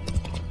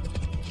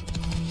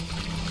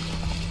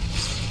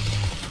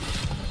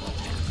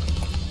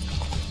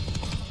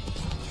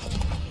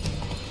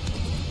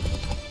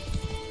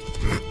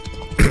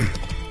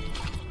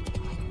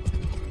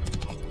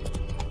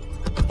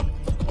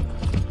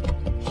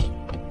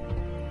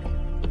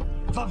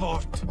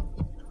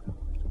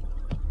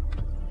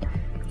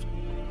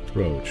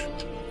 Roach,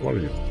 what are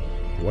you?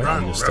 Why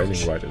are you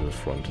standing right in the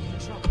front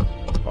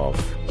of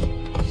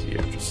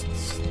here? Just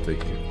stay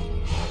here.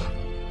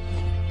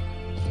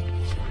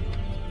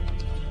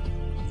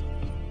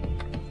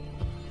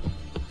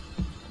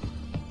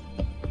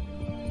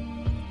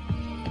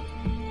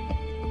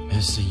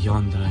 Is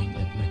yondering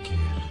at Makir?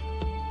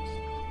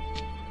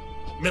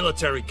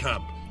 Military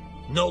camp.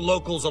 No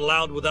locals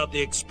allowed without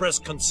the express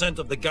consent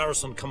of the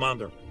garrison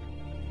commander.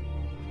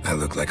 I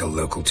look like a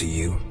local to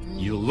you?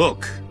 You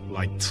look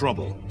like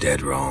trouble.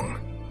 Dead wrong.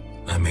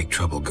 I make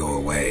trouble go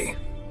away.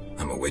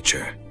 I'm a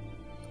witcher.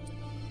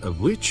 A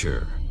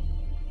witcher?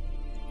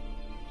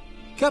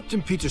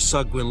 Captain Peter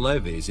Sagwin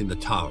Levy is in the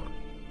tower.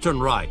 Turn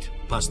right,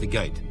 past the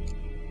gate.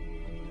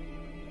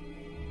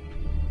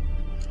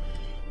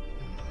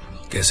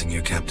 Guessing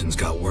your captain's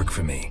got work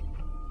for me.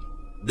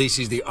 This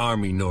is the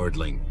army,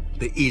 Nordling.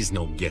 There is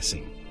no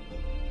guessing.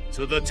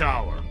 To the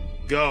tower.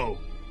 Go.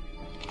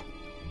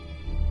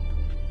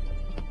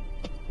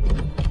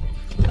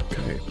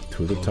 Okay,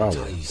 to the tower.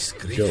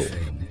 Go.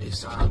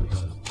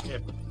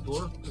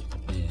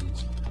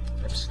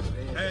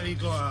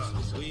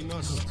 We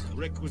must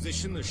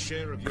requisition a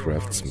share of your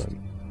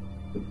Craftsman.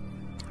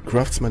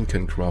 Craftsmen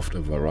can craft a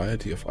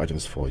variety of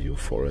items for you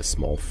for a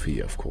small fee,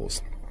 of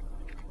course.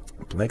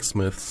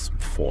 Blacksmiths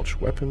forge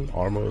weapon,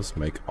 armorers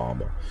make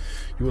armor.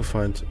 You will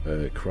find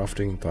a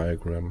crafting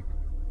diagram.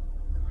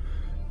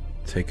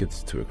 Take it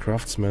to a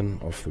craftsman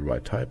of the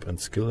right type and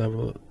skill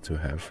level to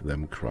have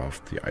them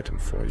craft the item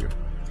for you.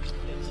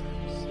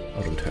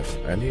 I don't have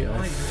any,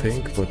 I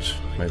think, but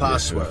maybe I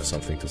have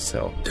something to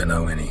sell. Don't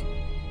know any.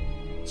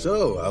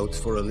 So, out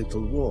for a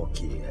little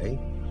walkie, eh?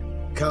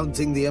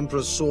 Counting the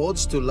Emperor's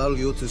swords to lull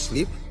you to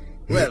sleep?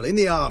 Well, in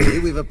the army,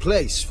 we've a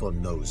place for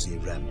nosy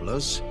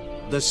ramblers.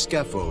 The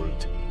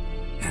scaffold.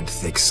 And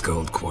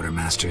thick-skulled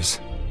quartermasters?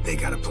 They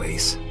got a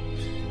place?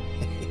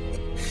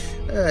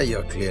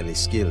 You're clearly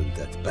skilled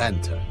at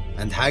banter.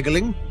 And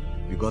haggling?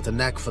 You got a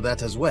knack for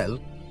that as well?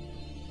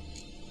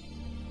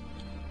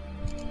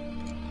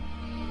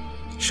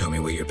 Show me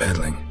what you're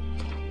peddling.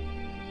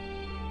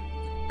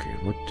 Okay,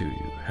 what do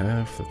you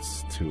have?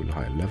 That's too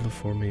high level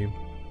for me.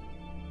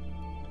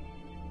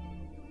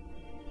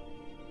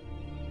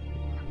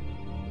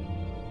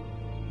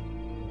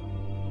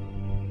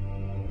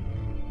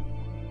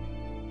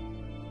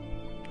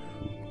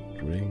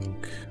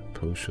 Drink,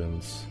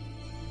 potions,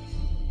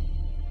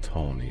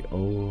 tawny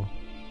O.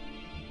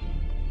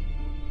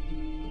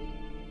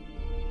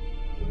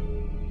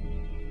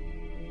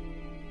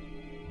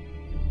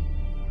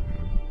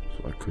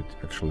 So I could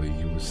actually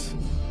use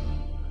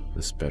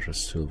this better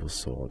silver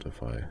sword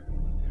if I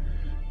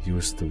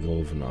use the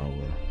Wolven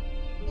Hour.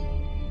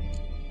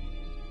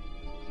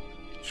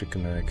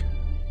 Chicken egg.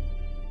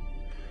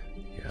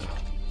 Yeah.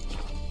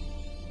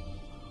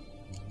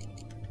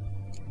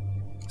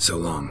 So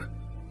long.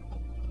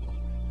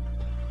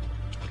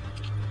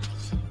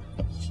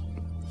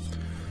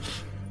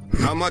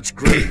 How much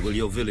grain will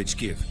your village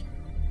give?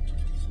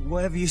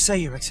 Whatever you say,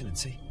 Your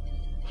Excellency.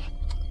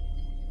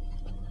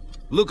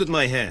 Look at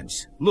my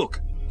hands.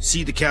 Look.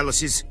 See the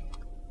calluses?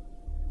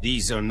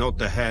 These are not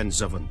the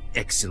hands of an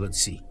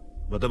excellency,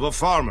 but of a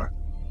farmer.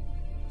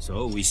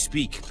 So we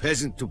speak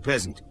peasant to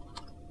peasant.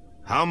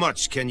 How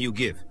much can you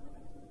give?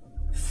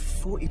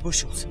 40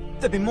 bushels.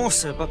 There'd be more,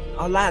 sir, but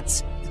our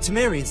lads, the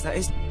Temerians, that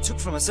is, took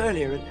from us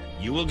earlier and...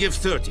 You will give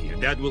 30,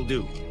 and that will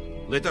do.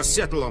 Let us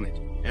settle on it,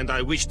 and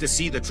I wish to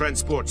see the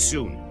transport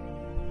soon.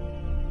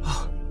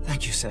 Oh,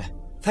 thank you, sir.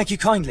 Thank you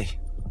kindly.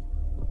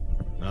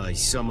 I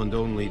summoned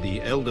only the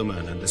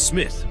Elderman and the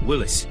smith,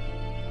 Willis.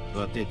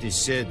 But it is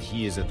said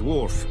he is a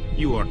dwarf.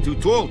 You are too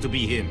tall to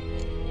be him.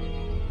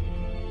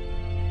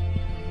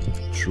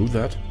 True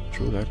that,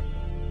 true that.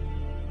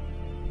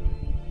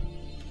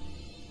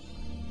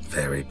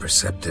 Very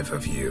perceptive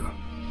of you.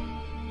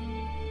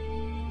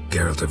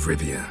 Geralt of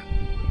Rivia,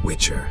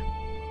 Witcher.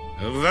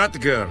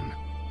 Vatgern.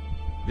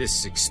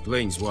 This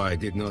explains why I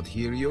did not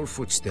hear your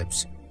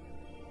footsteps.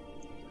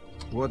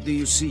 What do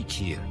you seek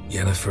here?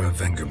 Yennefer of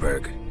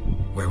Vengerberg.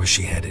 Where was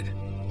she headed?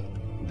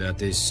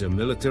 That is a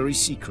military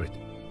secret.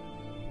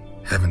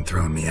 Haven't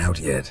thrown me out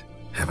yet.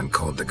 Haven't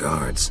called the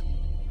guards.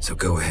 So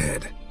go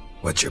ahead.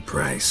 What's your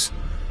price?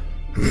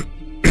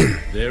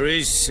 There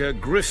is a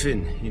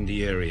griffin in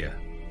the area.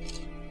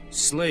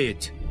 Slay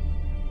it.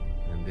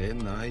 And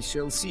then I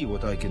shall see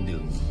what I can do.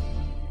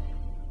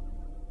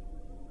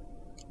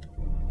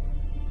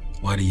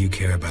 Why do you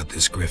care about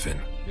this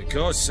griffin?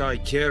 Because I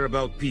care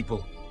about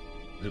people.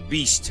 The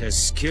beast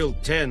has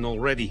killed 10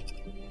 already,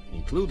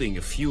 including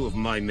a few of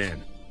my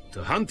men.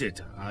 To hunt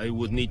it, I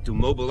would need to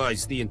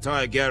mobilize the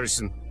entire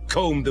garrison,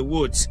 comb the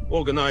woods,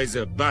 organize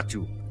a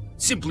batu.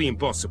 Simply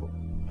impossible.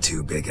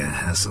 Too big a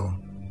hassle?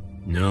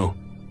 No,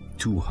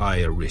 too high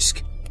a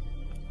risk.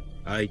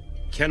 I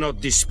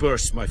cannot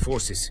disperse my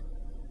forces.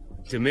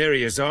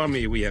 Temeria's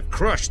army we have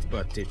crushed,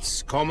 but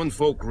its common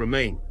folk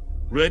remain,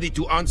 ready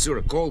to answer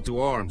a call to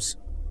arms.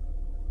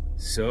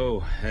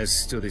 So,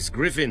 as to this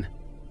griffin,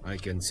 I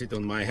can sit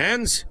on my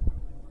hands,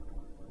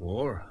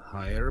 or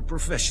hire a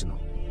professional.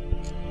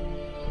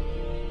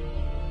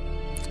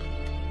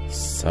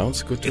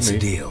 Sounds good to me. It's a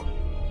deal.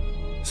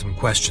 Some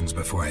questions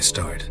before I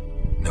start.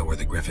 Know where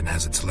the griffin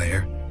has its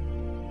lair?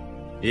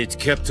 It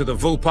kept to the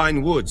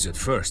Vulpine Woods at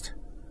first.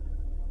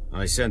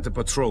 I sent a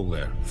patrol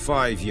there,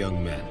 5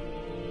 young men.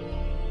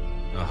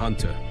 A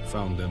hunter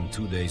found them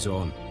 2 days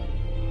on.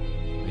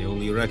 They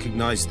only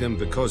recognized them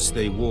because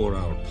they wore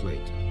our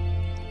plate.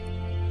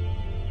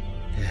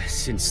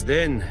 Since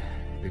then,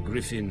 the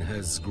griffin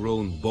has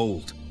grown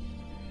bold.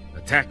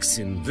 Attacks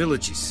in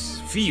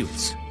villages,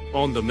 fields,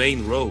 on the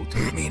main road.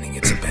 Meaning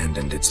it's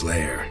abandoned its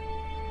lair.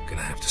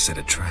 Gonna have to set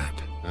a trap.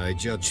 I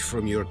judge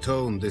from your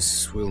tone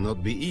this will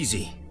not be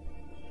easy.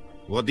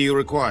 What do you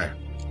require?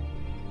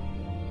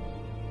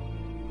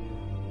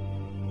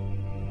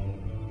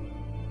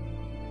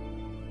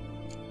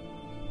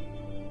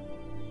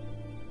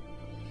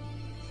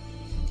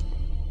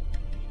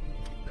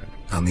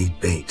 I'll need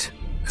bait,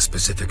 a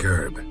specific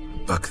herb,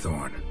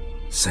 buckthorn.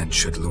 Scent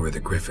should lure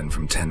the griffin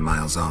from 10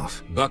 miles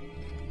off.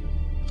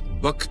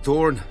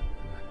 Buckthorn?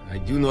 I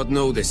do not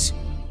know this,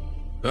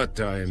 but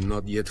I am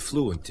not yet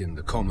fluent in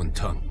the common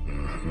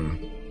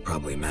tongue.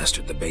 Probably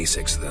mastered the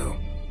basics, though.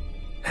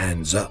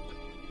 Hands up.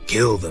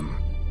 Kill them.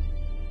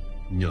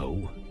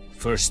 No.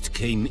 First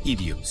came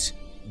idioms.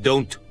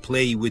 Don't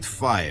play with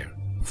fire,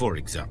 for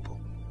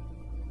example.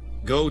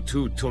 Go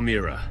to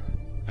Tomira,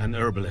 an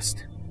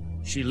herbalist.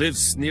 She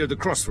lives near the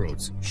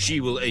crossroads.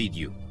 She will aid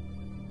you.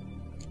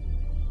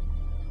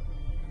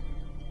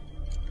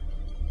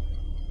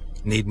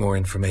 Need more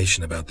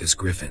information about this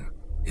griffin.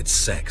 Its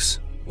sex,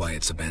 why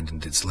it's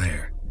abandoned its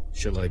lair.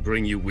 Shall I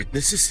bring you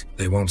witnesses?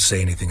 They won't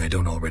say anything I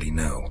don't already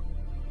know.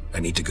 I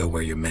need to go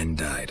where your men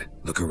died.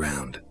 Look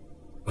around.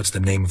 What's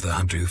the name of the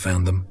hunter who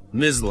found them?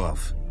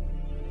 Mislav.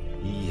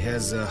 He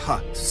has a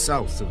hut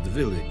south of the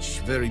village,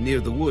 very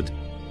near the wood.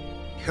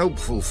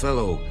 Helpful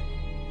fellow.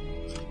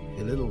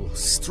 A little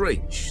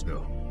strange,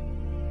 though.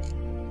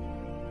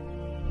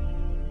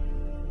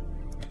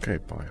 Okay,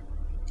 bye.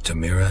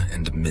 Tomira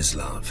and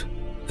Mislav.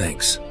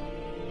 Thanks.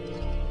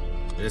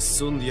 Es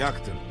sunt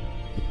jakten.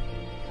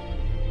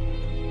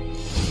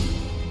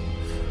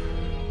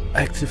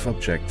 Active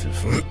objective.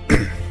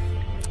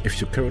 If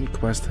your current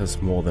quest has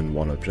more than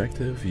one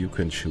objective, you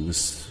can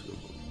choose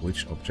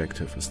which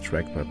objective is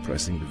tracked by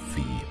pressing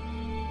V.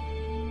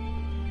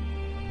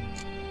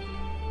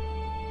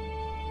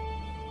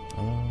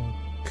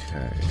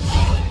 Okay.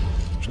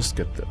 Just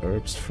get the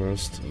herbs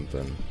first and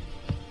then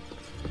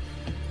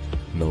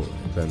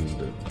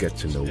get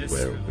to know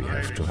where we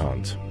have to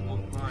hunt.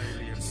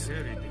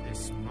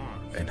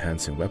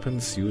 Enhancing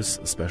weapons. Use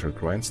special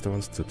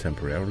grindstones to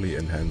temporarily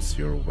enhance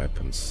your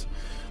weapons.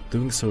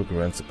 Doing so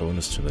grants a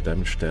bonus to the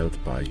damage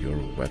dealt by your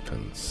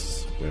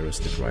weapons. Where is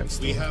the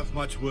grindstone? We have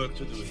much work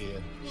to do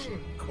here.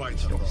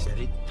 Quite a lot.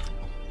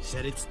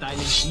 Said it styling.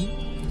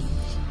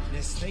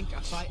 Let's think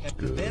if I a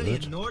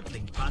rebellion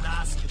Nordling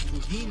badass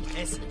Tudin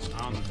Essen.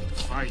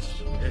 Fight.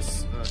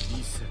 Es war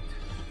decent.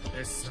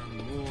 Es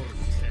more.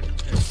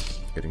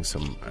 Getting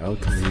some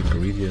alchemy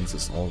ingredients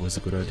is always a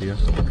good idea.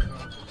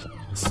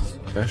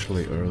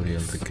 Especially early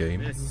in the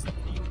game. Where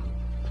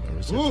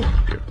is it?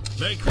 Here.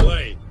 Make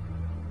way!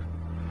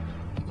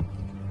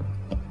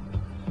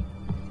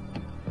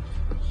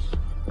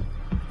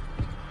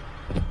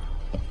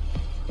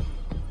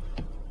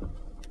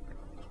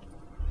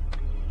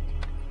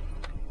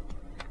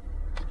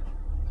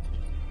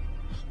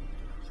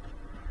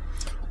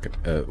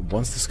 Okay,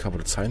 once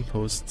discovered,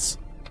 signposts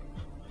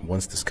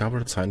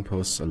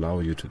allow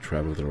you to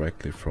travel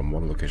directly from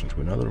one location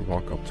to another.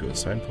 Walk up to a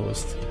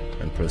signpost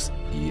and press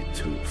E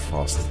to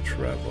fast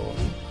travel.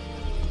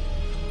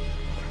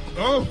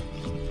 Oh!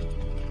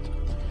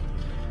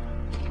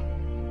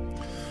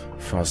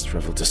 Fast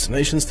travel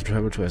destinations. To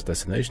travel to a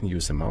destination,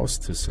 use a mouse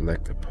to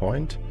select a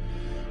point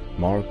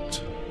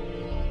marked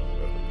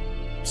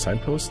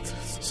signpost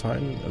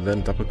sign, and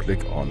then double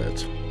click on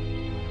it.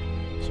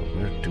 So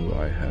where do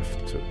I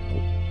have to...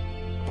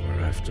 where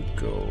I have to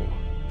go?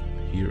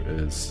 Here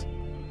is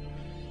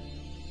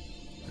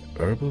the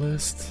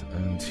herbalist,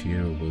 and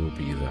here will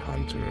be the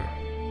hunter.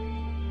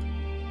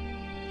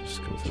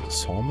 Just go to the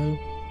sawmill.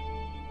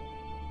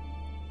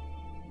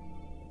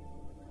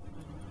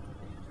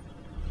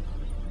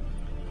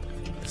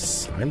 The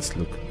signs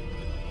look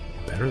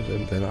better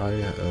than I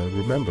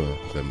remember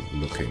them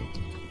looking.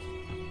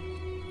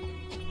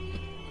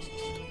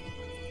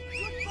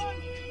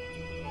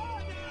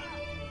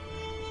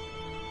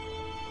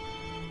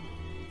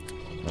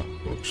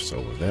 Roach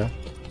over there.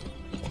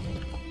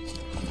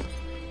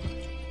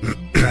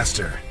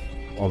 Faster.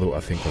 Although I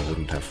think I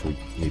wouldn't have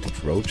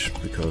needed Roach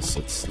because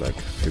it's like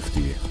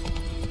 50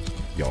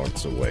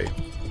 yards away.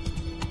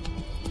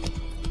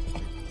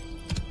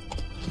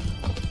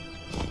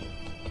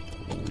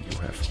 Ooh, you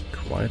have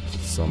quite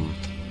some...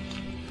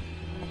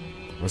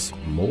 was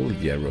mole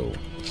yarrow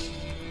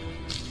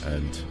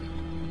and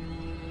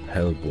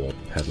hellebore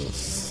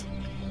petals.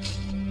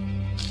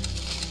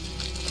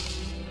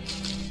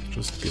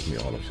 Just give me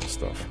all of your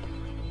stuff.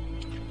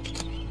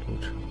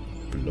 Good.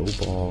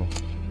 Blowball.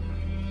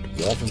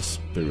 Dwarven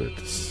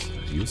spirits.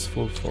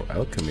 Useful for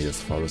alchemy as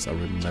far as I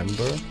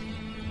remember.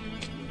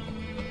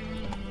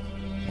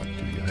 What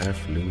do you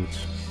have?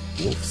 Loot.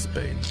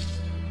 Wolfsbane.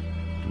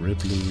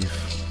 Ribleaf.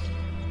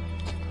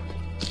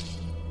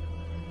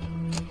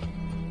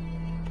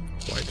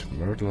 White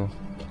myrtle.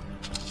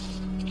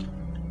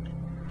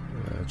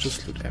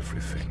 Just loot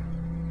everything.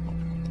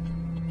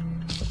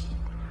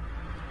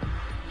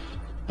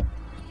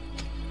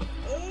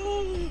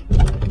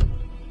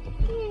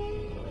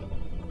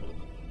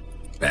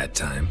 Bad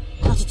time.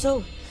 Not at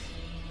all.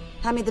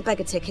 Hand me the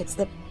beggar tickets.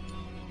 The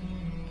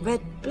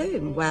red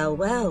bloom. Well,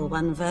 well,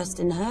 one versed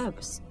in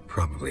herbs.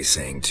 Probably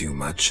saying too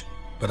much,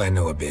 but I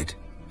know a bit.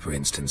 For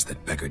instance,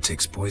 that beggar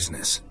tick's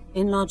poisonous.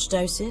 In large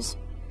doses.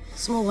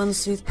 Small ones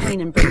soothe pain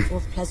and bring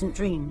forth pleasant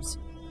dreams.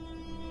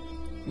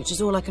 Which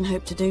is all I can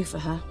hope to do for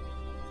her.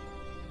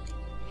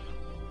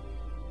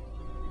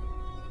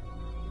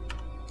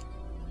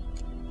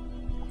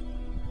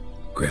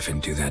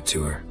 Griffin do that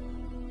to her?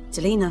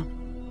 Delina.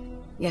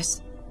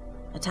 Yes.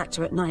 Attacked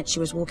her at night. She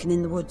was walking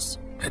in the woods.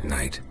 At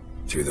night?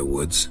 Through the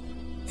woods?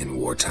 In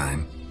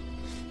wartime?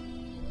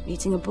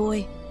 Meeting a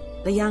boy.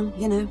 The young,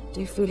 you know,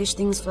 do foolish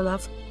things for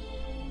love.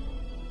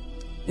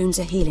 Wounds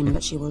are healing,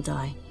 but she will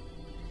die.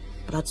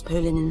 Blood's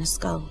pooling in her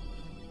skull.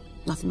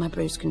 Nothing my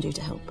Bruce can do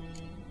to help.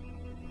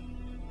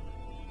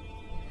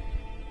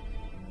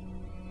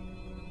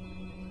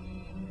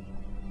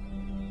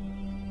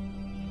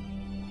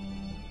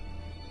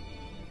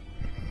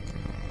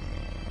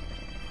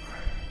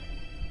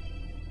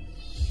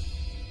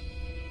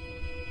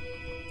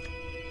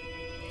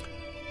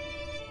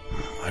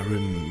 I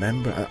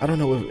remember, I don't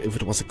know if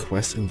it was a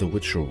quest in The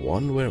Witcher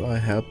 1 where I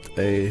helped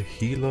a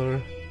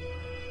healer,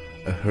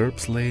 a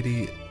herbs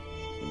lady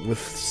with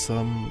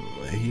some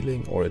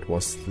healing, or it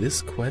was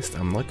this quest,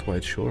 I'm not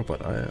quite sure, but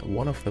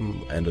one of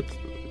them ended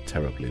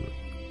terribly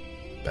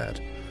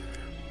bad.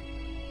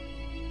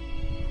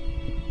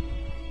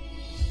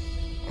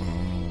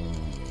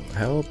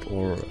 Help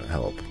or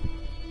help?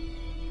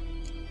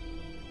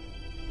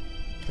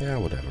 Yeah,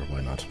 whatever,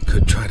 why not?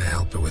 Could try to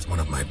help her with one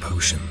of my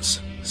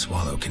potions.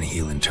 Swallow can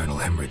heal internal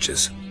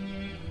hemorrhages.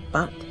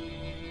 But?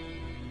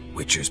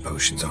 Witcher's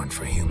potions aren't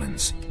for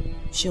humans.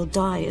 She'll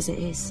die as it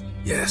is.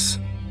 Yes.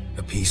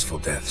 A peaceful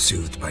death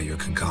soothed by your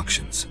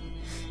concoctions.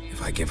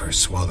 If I give her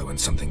Swallow and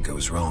something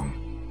goes wrong,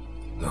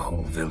 the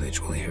whole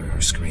village will hear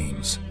her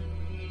screams.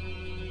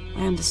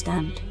 I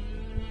understand.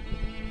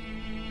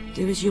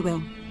 Do as you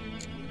will.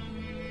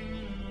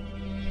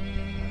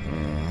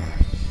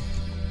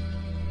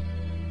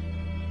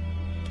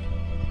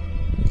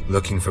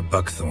 Looking for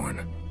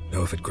buckthorn.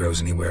 Know if it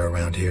grows anywhere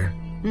around here?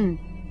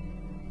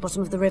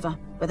 Bottom of the river,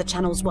 where the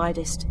channel's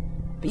widest.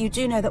 But you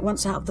do know that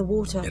once out of the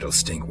water... It'll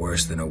stink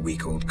worse than a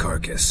week-old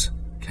carcass.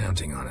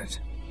 Counting on it.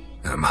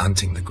 I'm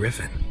hunting the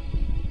griffin.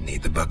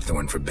 Need the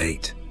buckthorn for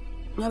bait.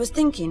 I was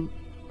thinking...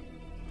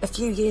 A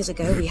few years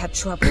ago we had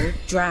trouble,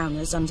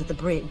 drowners under the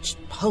bridge.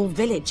 The whole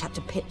village had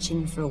to pitch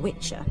in for a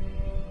witcher.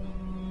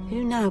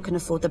 Who now can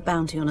afford the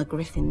bounty on a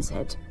griffin's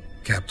head?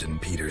 Captain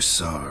Peter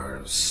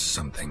Sar...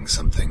 something.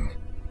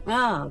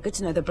 Ah, good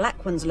to know the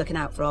Black One's looking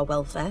out for our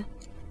welfare.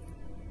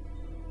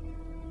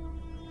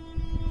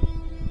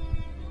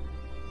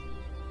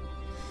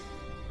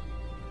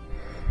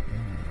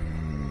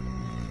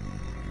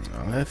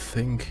 I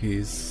think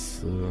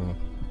he's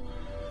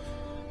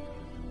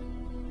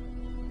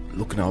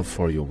looking out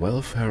for your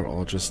welfare,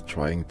 or just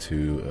trying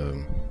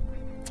to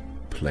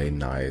play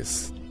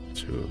nice,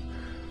 to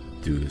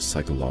do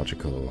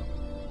psychological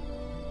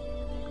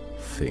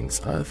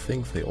things. I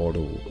think they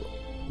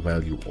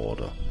value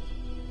order.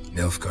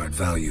 Nilfgaard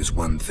values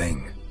one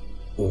thing.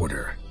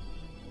 Order.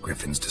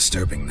 Griffin's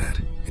disturbing that.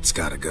 It's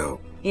gotta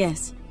go.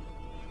 Yes.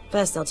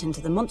 First they'll tend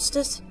to the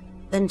monsters,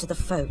 then to the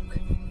folk.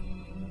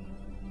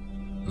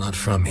 Not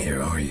from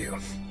here, are you?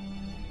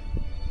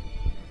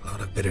 A lot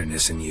of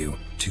bitterness in you.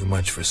 Too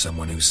much for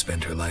someone who's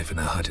spent her life in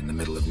a hut in the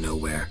middle of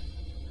nowhere.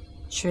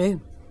 True.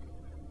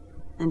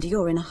 And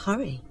you're in a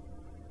hurry.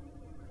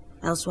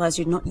 Elsewise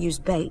you'd not use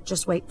bait,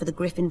 just wait for the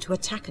griffin to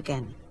attack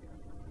again.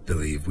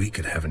 Believe we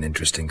could have an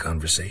interesting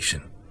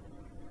conversation.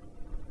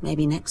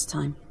 Maybe next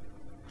time.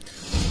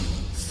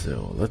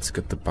 So, let's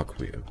get the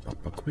buckwheat.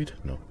 Buckwheat?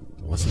 No,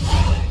 wasn't.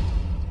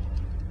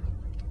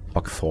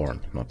 Buckthorn,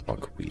 not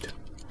buckwheat.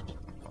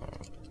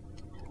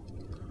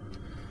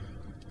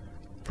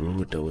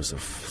 Brew a dose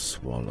of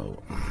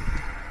Swallow.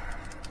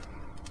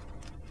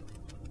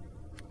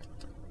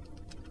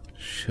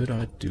 Should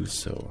I do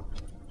so?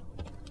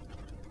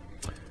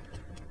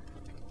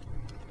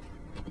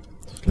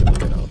 Just let me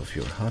get out of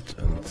your hut,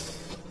 and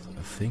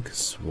I think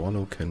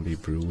Swallow can be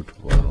brewed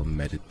while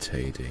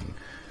meditating.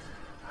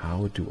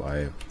 How do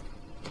I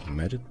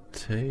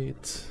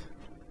meditate?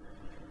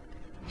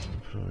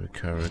 Temporary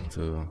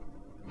character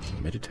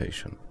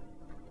meditation.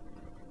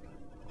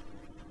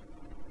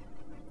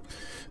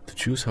 To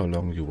choose how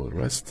long you will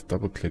rest,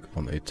 double click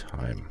on a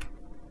time.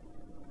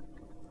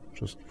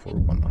 Just for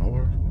 1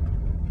 hour.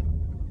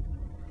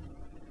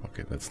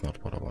 Okay, that's not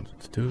what I wanted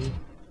to do.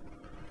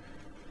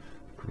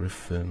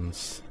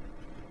 Griffins.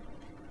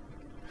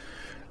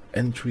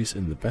 Entries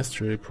in the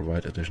bestiary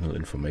provide additional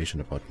information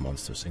about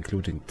monsters,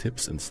 including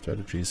tips and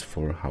strategies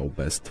for how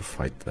best to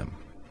fight them.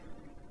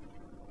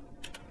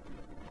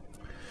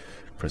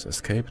 Press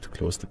escape to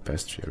close the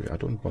bestiary. I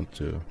don't want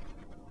to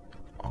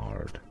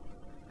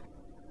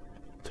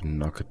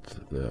knock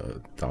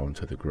it down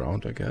to the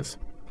ground, I guess.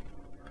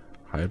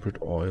 Hybrid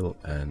oil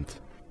and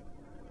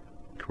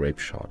grape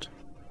shot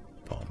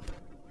bomb.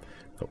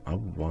 So I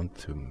want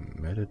to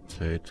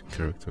meditate,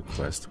 character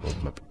quest,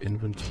 world map,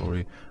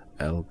 inventory,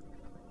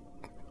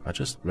 I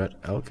just read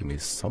alchemy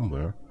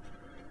somewhere.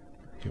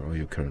 Here are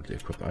your currently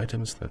equipped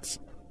items. That's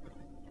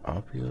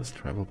obvious.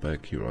 Travel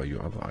back. Here are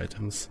your other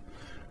items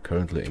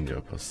currently in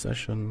your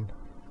possession.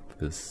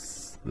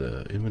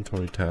 The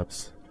inventory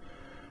tabs.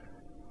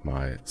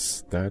 My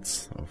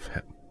stats of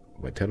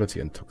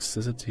vitality and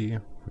toxicity.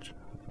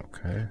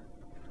 Okay.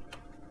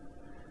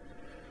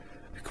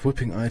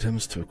 Equipping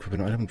items. To equip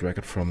an item, drag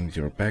it from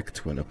your bag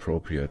to an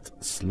appropriate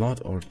slot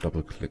or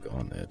double click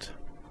on it.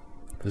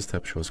 This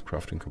tab shows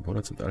crafting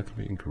components and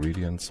alchemy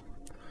ingredients.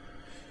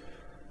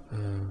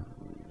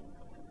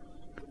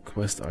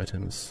 Quest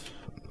items,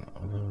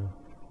 other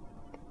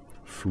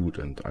food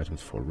and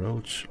items for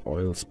roach,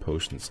 oils,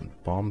 potions and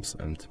bombs,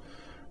 and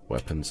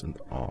weapons and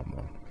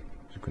armor.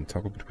 You can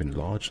toggle between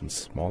large and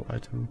small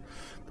item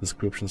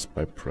descriptions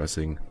by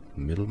pressing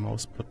middle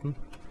mouse button.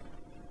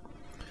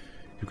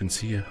 You can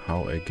see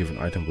how a given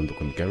item will look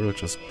on Geralt,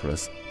 just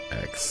press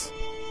X.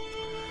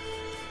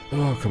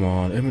 Oh, come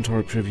on,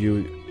 inventory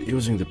preview.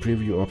 Using the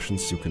preview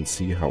options you can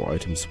see how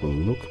items will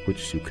look,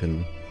 which you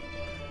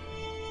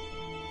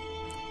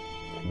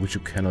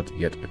cannot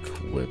yet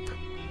equip.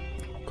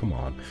 Come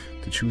on.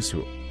 To choose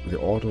the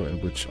order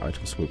in which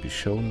items will be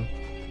shown,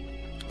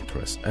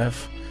 press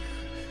F.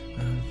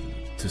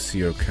 To see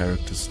your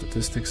character's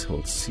statistics,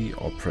 hold C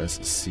or press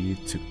C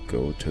to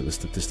go to the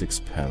statistics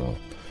panel.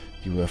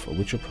 You have a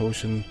Witcher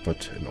potion,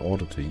 but in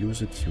order to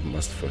use it, you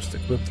must first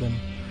equip them.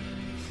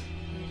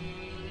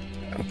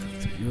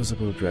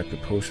 Usable, drag the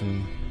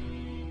potion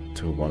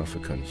to one of the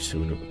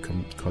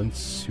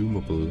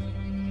consumable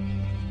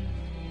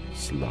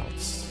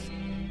slots.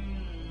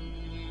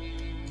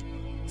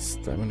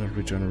 Stamina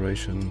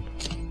regeneration.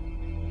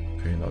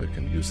 Okay, now you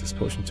can use this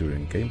potion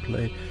during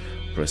gameplay.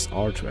 Press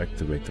R to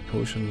activate the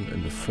potion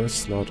in the first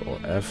slot or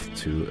F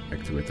to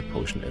activate the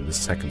potion in the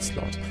second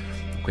slot.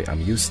 Okay,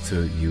 I'm used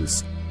to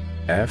use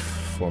F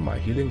for my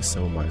healing,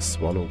 so my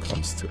swallow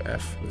comes to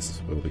F.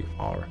 This will be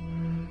R.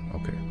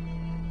 Okay.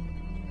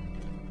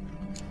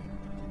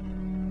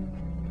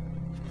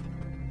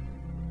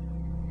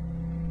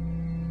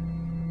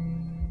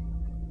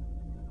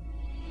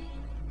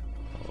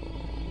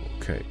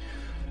 Okay.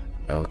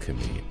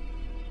 Alchemy.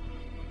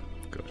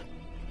 Good.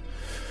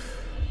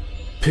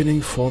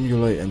 Pinning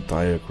formulae and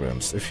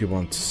diagrams. If you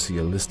want to see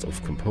a list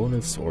of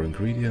components or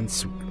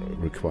ingredients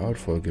required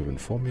for a given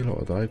formula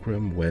or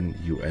diagram, when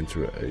you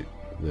enter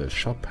the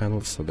shop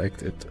panel,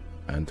 select it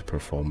and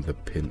perform the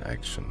pin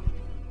action.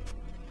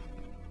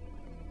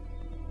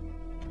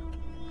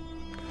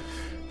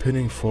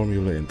 Pinning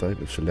formulae and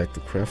diagram. Select the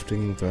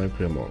crafting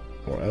diagram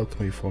or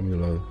alchemy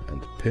formula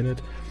and pin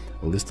it.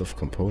 A list of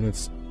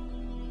components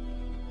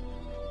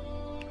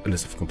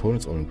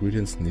or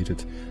ingredients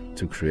needed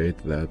to create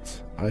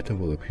that item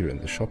will appear in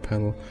the shop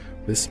panel.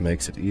 This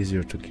makes it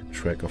easier to keep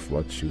track of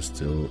what you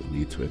still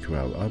need to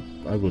acquire.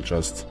 I will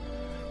just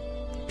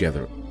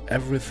gather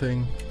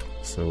everything,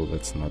 so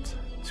that's not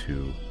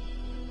too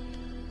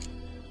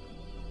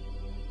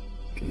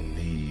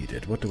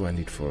needed. What do I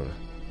need for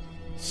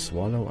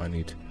swallow? I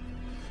need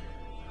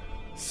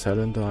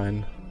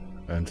celandine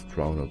and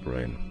drowner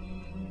brain.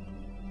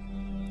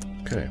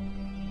 Okay.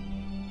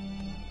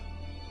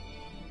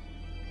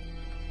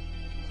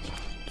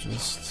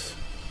 Just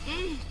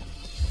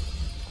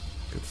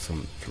get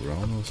some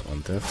drowners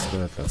on death's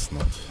bed. That's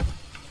not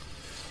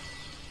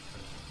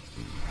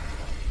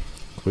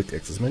quick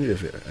access menu.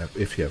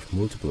 If you have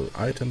multiple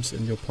items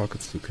in your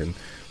pockets, you can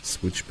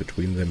switch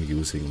between them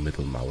using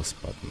middle mouse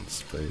button.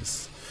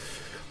 Space.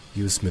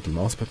 Use middle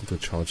mouse button to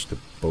charge the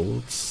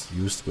bolts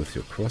used with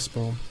your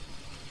crossbow.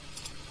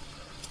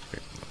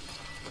 Okay.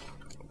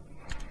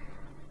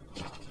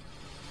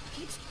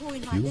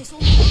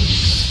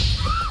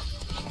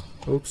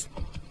 Oops.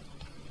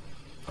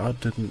 I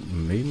didn't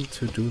mean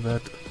to do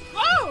that.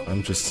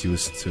 I'm just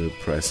used to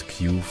press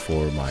Q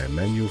for my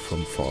menu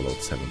from Fallout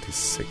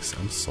 76.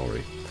 I'm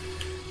sorry.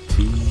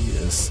 T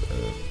is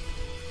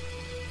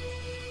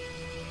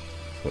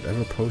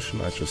whatever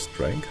potion I just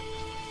drank.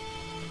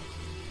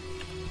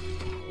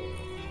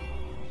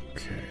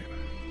 Okay.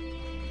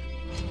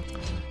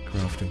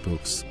 Crafting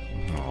books.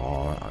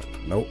 Oh,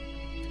 no.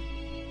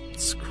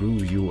 Screw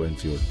you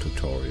and your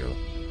tutorial.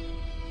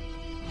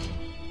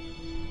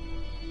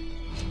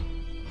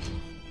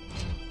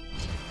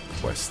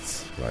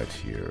 Quests right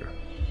here.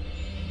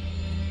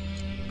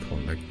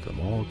 Collect them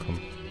all.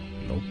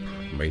 Nope.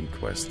 Main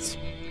quests.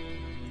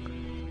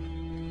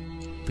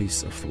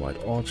 Piece of the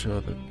White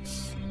Orchard.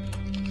 Let's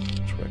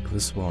track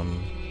this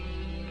one.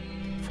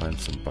 Find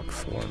some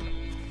buckthorn.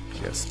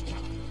 Yes.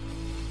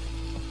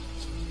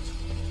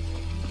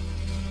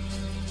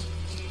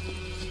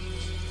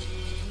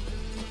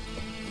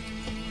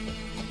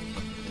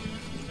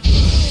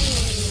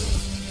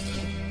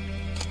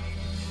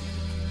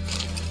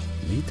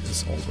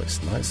 Is always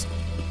nice.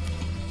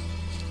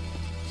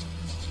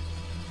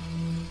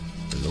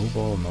 Low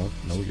ball, no,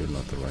 you're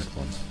not the right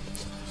one.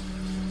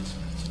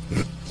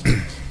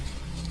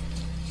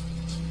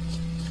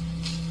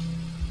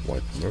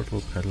 White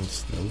myrtle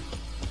petals, no.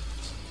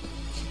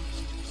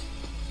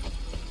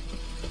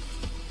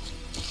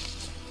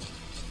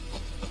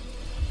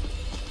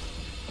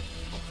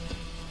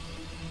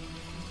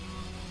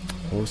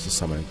 Horse is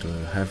summoning. To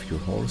have your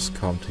horse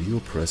come to you,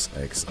 press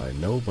X. I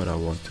know, but I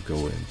want to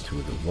go into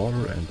the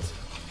water, and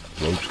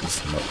Roach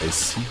is not a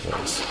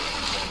seahorse.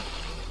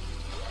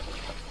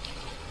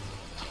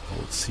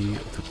 Hold C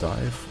to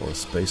dive, or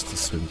space to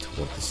swim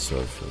toward the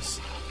surface.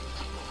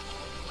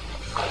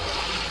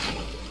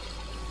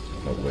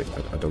 No, wait,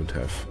 I don't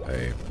have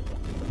a...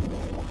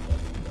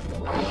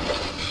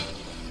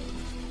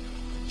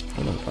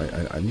 Oh no,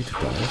 I need to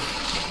dive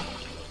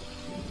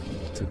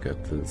to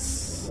get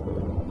this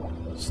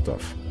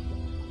stuff.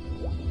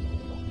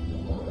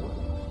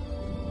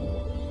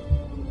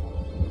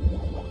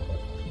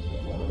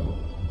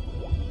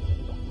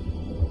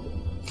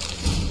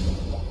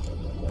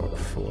 Bug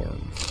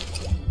form.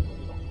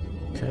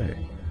 Okay.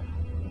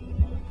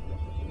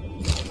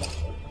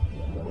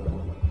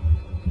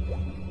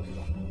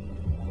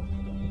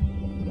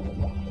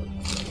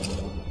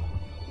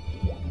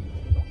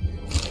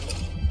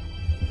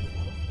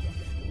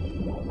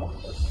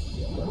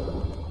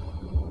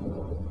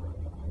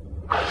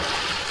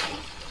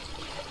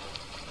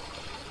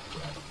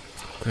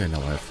 Okay,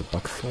 now I have the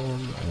bug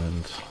form,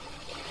 and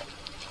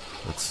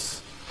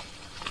let's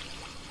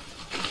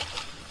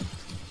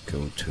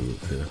go to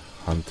the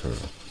hunter.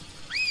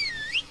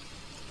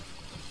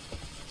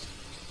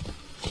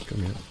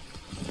 Come here.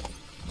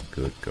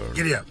 Good girl.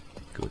 Giddy up.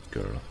 Good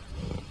girl.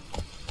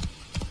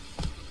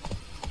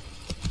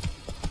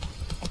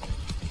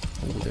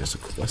 Oh, there's a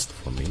quest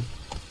for me.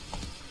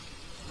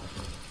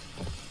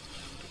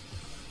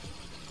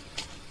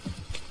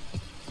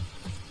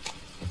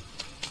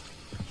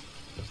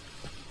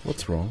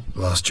 What's wrong?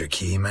 Lost your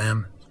key,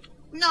 ma'am?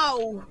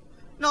 No,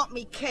 not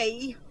me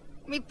key.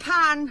 Me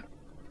pan.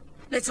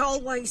 It's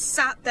always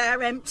sat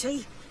there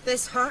empty,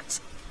 this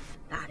hut.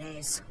 That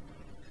is,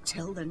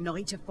 till the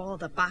night afore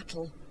the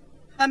battle.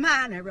 A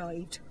man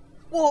arrived,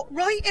 walked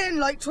right in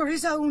like 'twere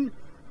his own.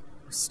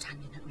 Was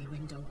standing at me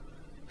window,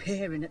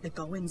 peering at the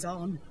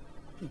goings-on.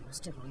 He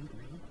must have eyed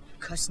me,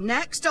 'cause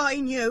next I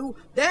knew,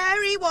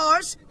 there he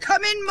was,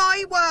 coming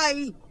my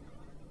way.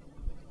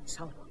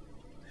 So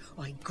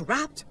I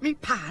grabbed me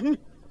pan,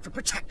 for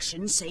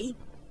protection, see?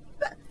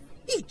 But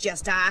he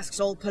just asks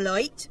all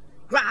polite,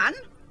 Gran,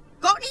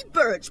 got any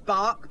birch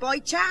bark by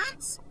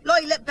chance?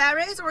 Lilac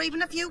berries or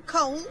even a few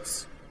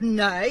coals?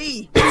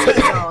 Nay,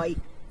 says I.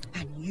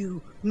 And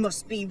you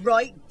must be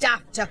right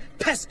daft to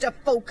pester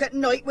folk at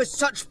night with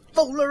such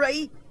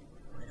foolery.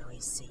 But I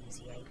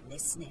sees he ain't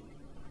listening.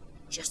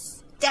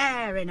 Just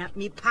staring at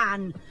me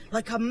pan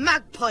like a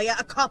magpie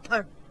at a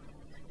copper.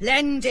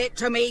 Lend it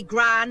to me,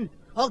 Gran.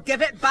 I'll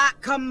give it back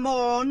come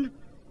morn.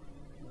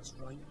 I was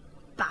right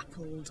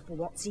baffled for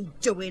what's he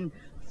doing,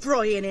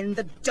 frying in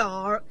the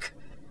dark.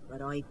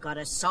 But I've got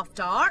a soft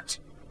heart,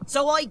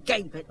 so I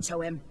gave it to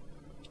him.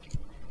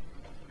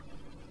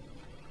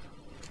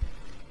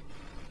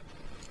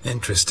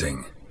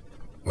 Interesting.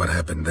 What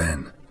happened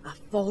then?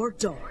 Afore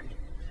dawn,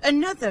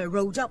 another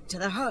rode up to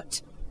the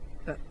hut.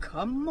 But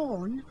come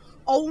morn,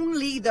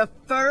 only the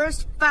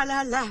first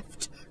fella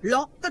left,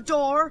 locked the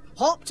door,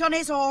 hopped on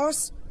his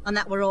horse, and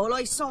that were all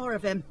I saw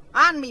of him,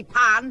 and me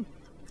pan.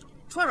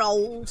 'Twere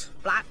old,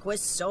 black with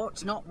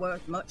soot, not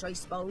worth much, I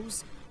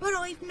suppose, but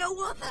I've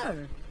no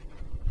other.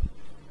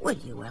 Will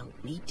you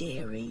help me,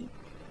 dearie?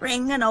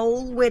 Bring an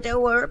old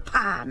widower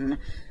pan.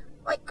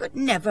 I could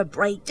never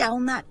break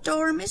down that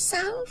door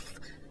myself.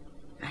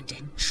 And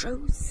in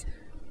truth,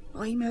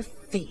 I'm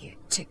afeard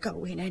to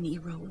go in any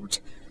road.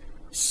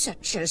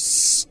 Such a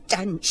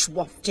stench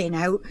wafting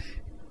out.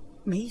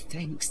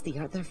 Methinks the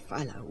other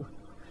fellow,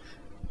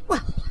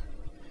 well,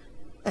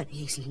 that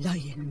he's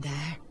lying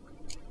there.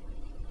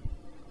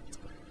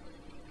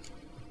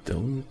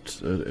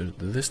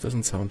 This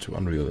doesn't sound too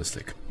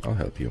unrealistic. I'll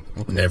help you.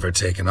 Okay. Never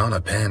taken on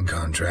a pan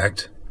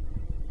contract.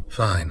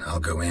 Fine, I'll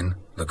go in,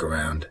 look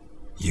around.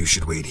 You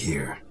should wait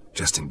here,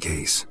 just in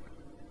case.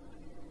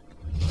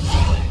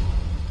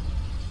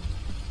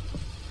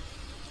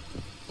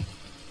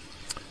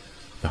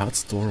 The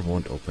hut's door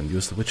won't open.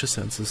 Use the witcher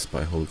senses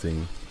by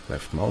holding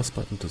left mouse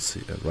button to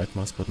see, right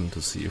mouse button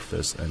to see if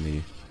there's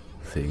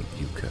anything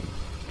you can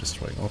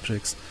destroy.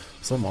 Objects.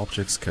 Some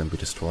objects can be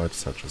destroyed,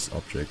 such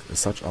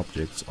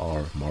objects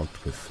are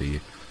marked with the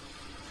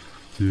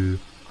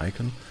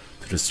icon.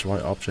 To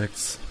destroy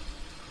objects,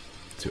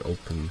 to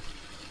open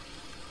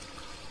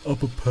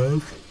up a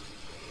path.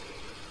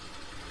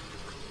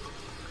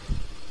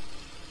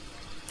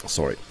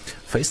 Sorry.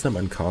 Face them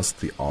and cast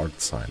the art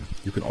sign.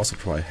 You can also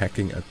try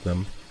hacking at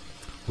them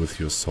with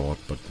your sword,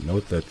 but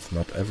note that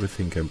not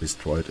everything can be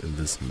destroyed in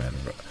this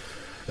manner.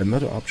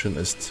 Another option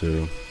is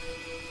to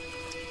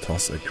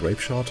toss a grape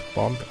shot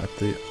bomb at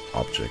the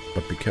object,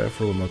 but be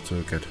careful not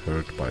to get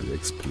hurt by the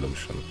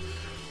explosion.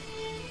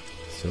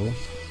 So,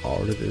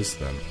 art it is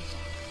then.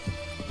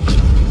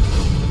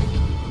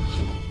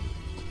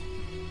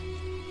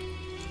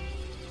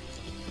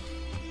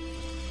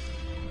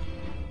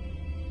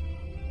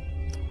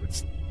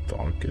 It's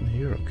dark in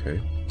here,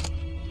 okay.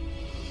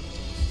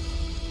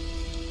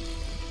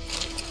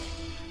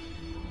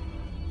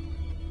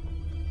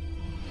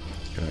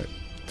 Can I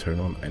turn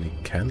on any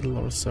candle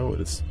or so? It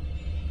is.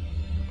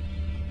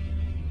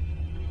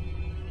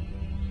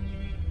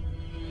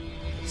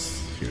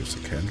 Here's a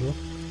candle.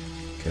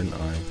 Can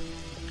I?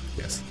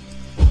 Yes.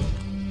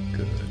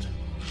 Good.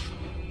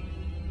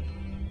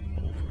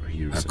 Over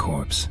here's a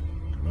corpse.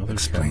 Another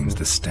explains candle.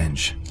 The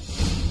stench.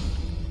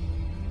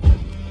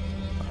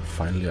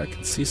 Finally, I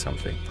can see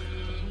something.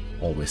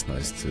 Always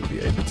nice to be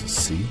able to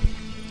see.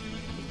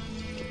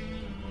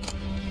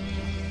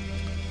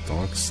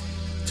 Dogs,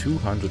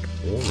 200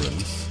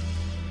 orans.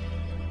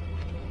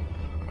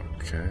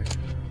 Okay.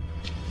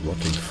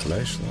 Rotting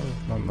flesh,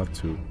 no, not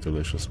too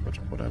delicious, but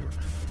whatever.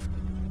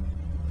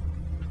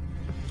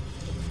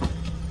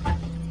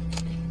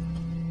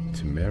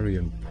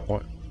 Temerian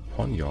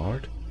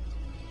poniard.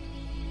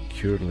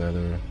 Cured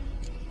leather.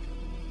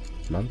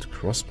 Blunt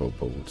crossbow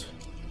bolt.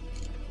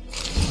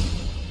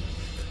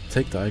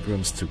 Take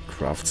diagrams to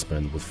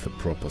craftsmen with the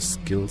proper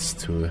skills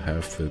to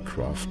have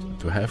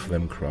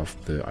them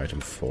craft the item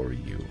for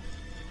you.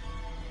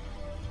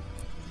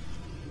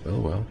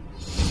 Well.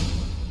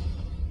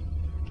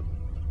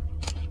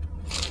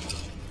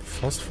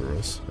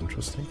 Phosphorus,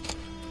 interesting.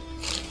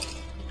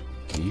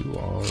 You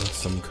are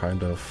some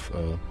kind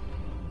of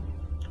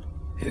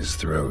His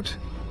throat.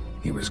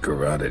 He was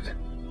garroted.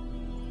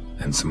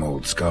 And some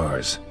old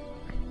scars.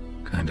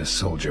 Kind of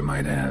soldier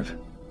might have.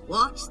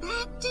 What's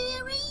that,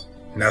 dearie?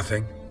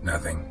 Nothing.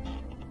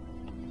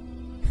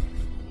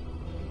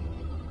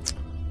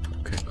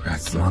 Okay.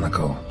 Cracked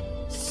monocle.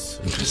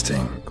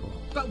 Interesting.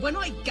 But when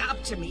I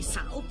gab to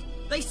myself,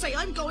 they say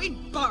I'm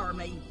going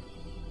barmy.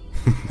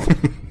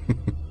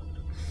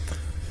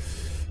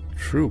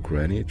 True,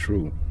 Granny,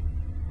 true.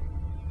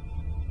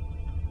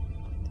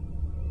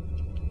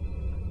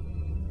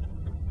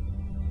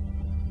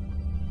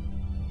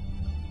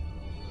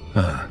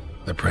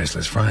 The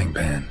priceless frying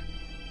pan.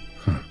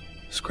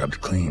 Scrubbed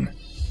clean.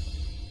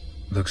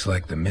 Looks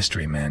like the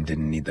mystery man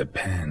didn't need the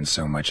pan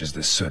so much as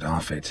the soot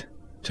off it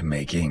to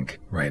make ink,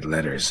 write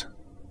letters.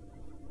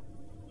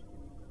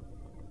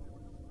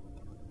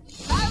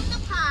 Found the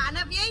pan,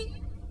 have ye?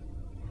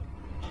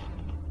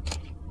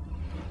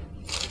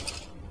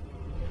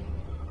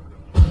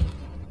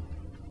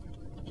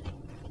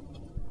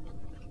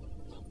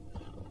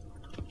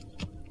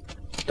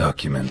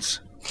 Documents,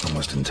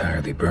 almost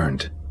entirely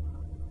burned.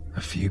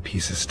 A few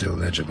pieces still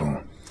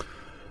legible.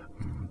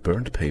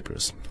 Burnt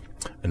papers.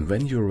 And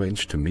when you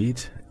arrange to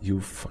meet, you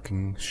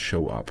fucking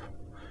show up.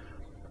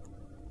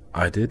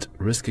 I did,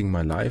 risking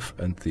my life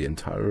and the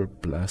entire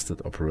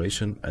blasted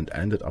operation, and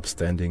ended up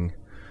standing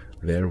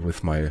there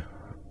with my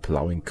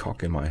plowing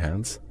cock in my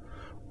hands,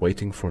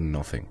 waiting for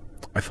nothing.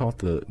 I thought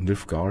the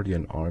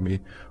Nilfgaardian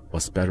army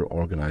was better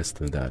organized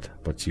than that,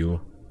 but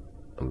you,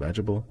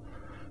 illegible,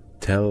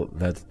 tell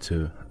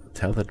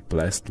that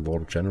blessed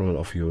Lord General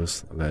of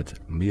yours that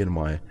me and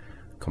my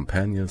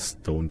companions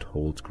don't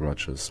hold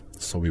grudges,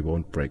 so we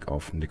won't break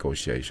off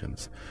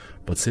negotiations.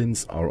 But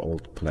since our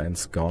old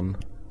plan's gone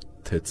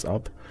tits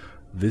up,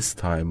 this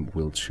time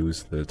we'll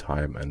choose the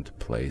time and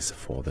place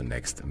for the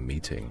next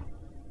meeting.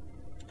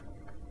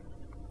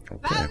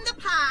 Okay. Found the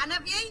pan,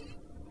 have ye?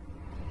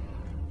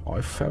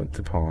 I found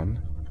the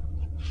pan.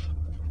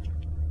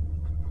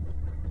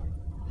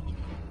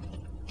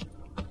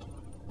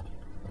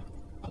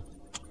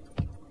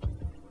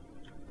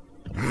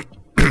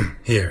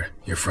 Here,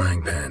 your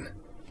frying pan.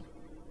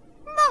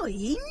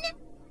 Mine?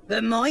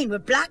 But mine were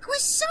black with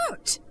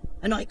soot,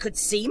 and I could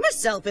see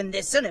myself in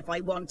this one if I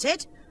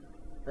wanted.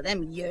 But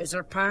them years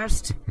are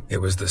past. It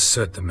was the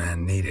soot the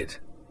man needed.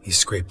 He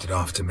scraped it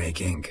off to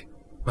make ink.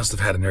 Must have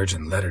had an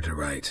urgent letter to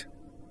write.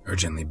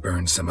 Urgently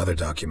burned some other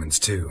documents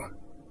too.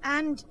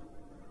 And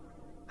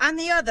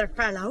the other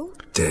fellow?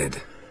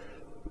 Dead.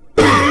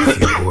 Get a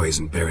few boys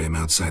and bury him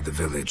outside the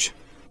village.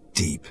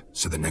 Deep,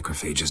 so the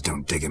necrophages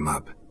don't dig him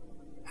up.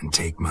 And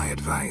take my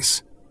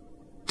advice.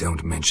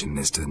 Don't mention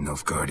this to the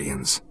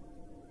Nilfgaardians.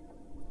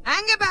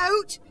 Hang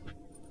about!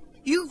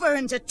 You've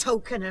earned a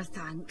token of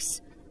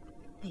thanks.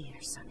 Here,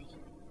 sonny,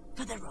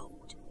 for the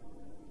road.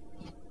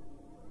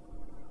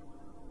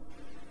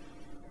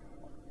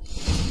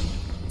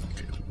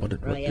 What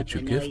did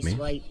you give me?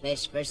 White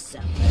fish for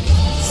supper.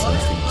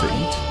 Something to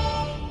eat?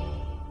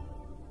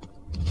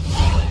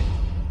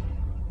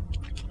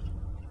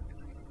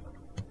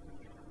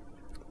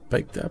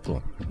 Baked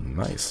apple.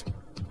 Nice.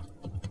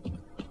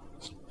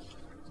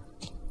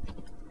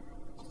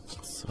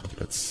 So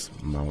let's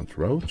mount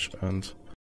Roach and